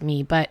chat with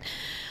me. But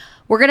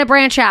we're going to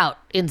branch out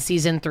in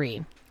season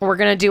 3. We're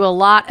going to do a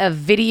lot of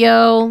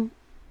video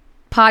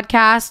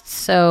podcasts.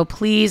 So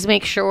please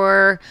make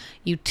sure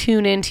you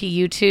tune into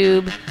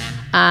YouTube.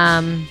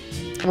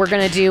 We're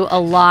going to do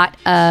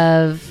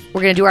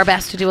our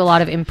best to do a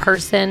lot of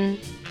in-person,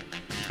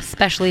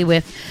 especially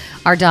with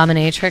our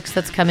dominatrix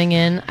that's coming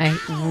in. I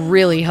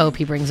really hope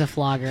he brings a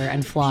flogger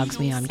and flogs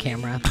me on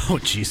camera. Oh,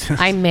 Jesus.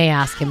 I may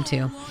ask him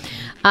to.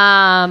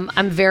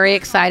 I'm very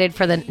excited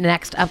for the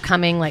next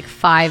upcoming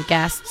 5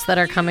 guests that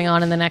are coming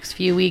on in the next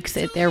few weeks.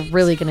 They're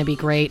really going to be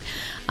great.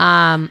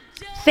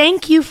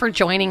 Thank you for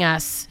joining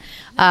us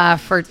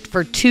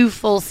for 2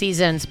 full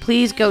seasons.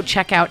 Please go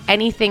check out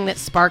anything that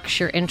sparks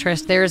your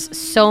interest. There's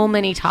so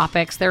many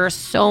topics. There are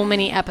so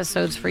many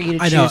episodes for you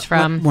to choose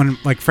from. When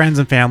friends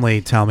and family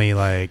tell me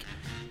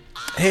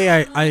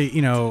hey,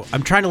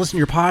 I'm trying to listen to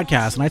your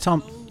podcast, and I tell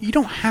them, you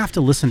don't have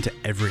to listen to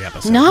every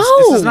episode. No.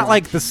 This is not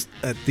like this,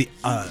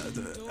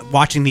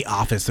 watching The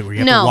Office that we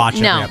have to watch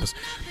every episode.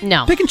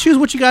 No. Pick and choose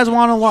what you guys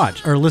want to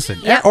watch or listen.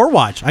 Yep. Or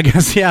watch, I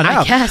guess. Yeah,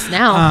 now. I guess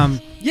now.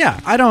 Yeah,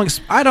 I don't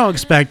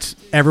expect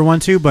everyone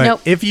to, but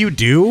Nope. if you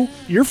do,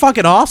 you're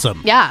fucking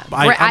awesome. Yeah.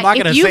 I'm not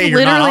going to say you're not If you've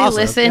literally awesome.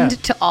 listened Yeah.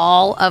 to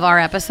all of our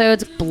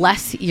episodes,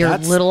 bless your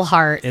little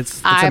heart.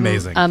 It's I'm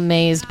amazing.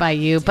 amazed by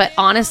you. But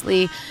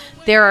honestly,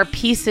 there are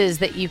pieces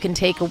that you can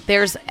take.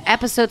 There's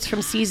episodes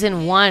from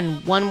season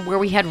 1 where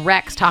we had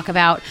Rex talk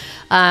about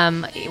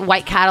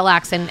white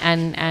Cadillacs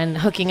and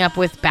hooking up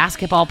with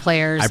basketball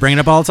players. I bring it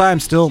up all the time.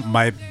 Still,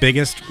 my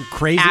biggest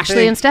crazy Ashley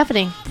thing. and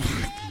Stephanie.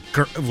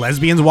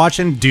 Lesbians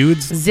watching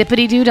dudes.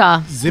 Zippity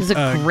doodah. It was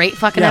a great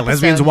fucking episode.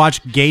 Lesbians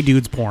watch gay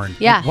dudes porn.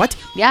 Yeah. What?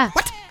 Yeah.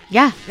 What?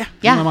 Yeah. blew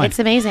my mind. It's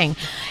amazing.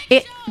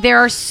 There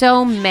are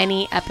so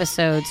many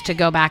episodes to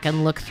go back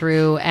and look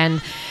through,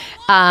 and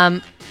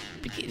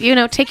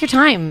take your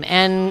time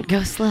and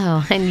go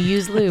slow and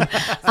use lube.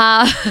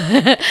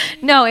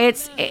 No,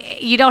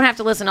 you don't have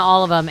to listen to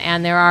all of them.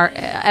 And there are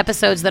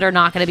episodes that are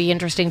not going to be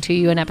interesting to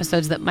you and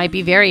episodes that might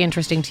be very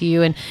interesting to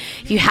you. And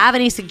if you have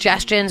any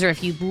suggestions or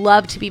if you'd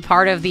love to be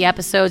part of the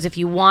episodes, if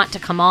you want to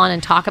come on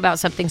and talk about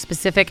something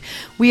specific,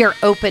 we are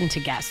open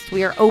to guests.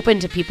 We are open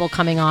to people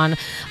coming on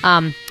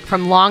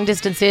from long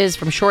distances,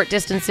 from short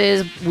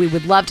distances. We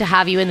would love to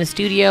have you in the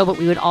studio, but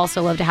we would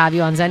also love to have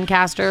you on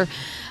Zencastr.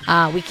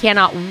 We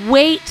cannot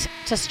wait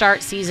to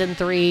start season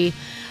 3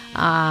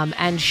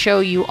 and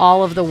show you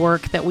all of the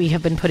work that we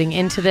have been putting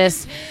into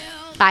this.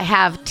 I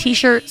have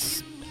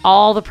t-shirts.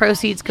 All the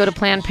proceeds go to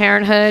Planned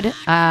Parenthood.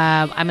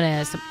 I'm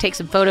going to take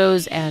some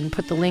photos and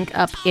put the link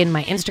up in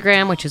my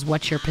Instagram, which is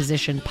What's Your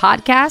Position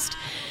Podcast.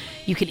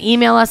 You can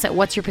email us at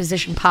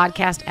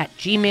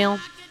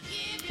what'syourpositionpodcast@gmail.com.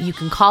 You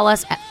can call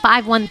us at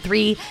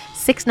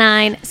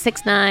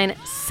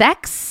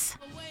 513-6969-SEX.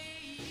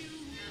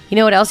 You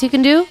know what else you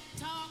can do?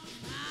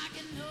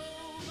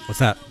 What's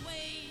that?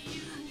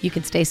 You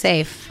can stay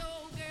safe.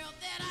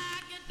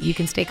 You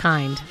can stay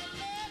kind.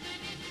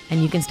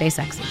 And you can stay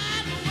sexy.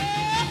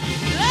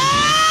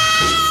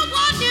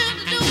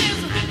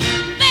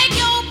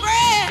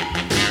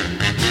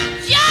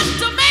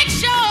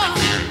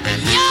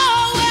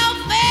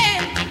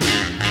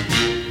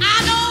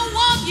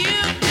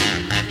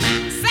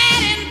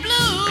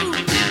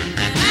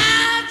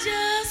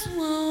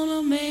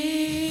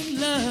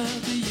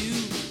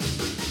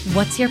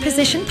 What's Your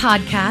Position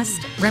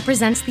podcast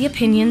represents the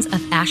opinions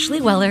of Ashley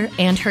Weller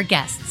and her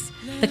guests.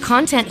 The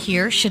content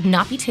here should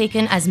not be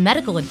taken as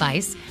medical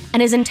advice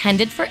and is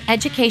intended for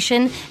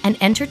education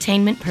and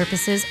entertainment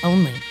purposes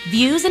only.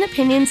 Views and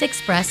opinions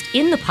expressed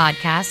in the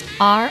podcast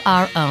are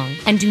our own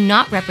and do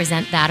not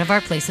represent that of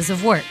our places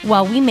of work.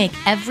 While we make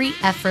every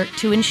effort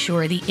to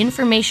ensure the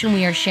information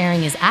we are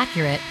sharing is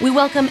accurate, we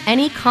welcome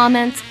any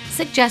comments,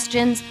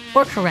 suggestions,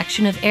 or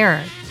correction of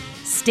error.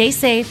 Stay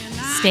safe,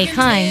 stay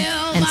kind,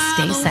 and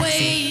stay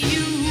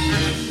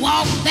sexy.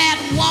 Walk that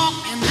walk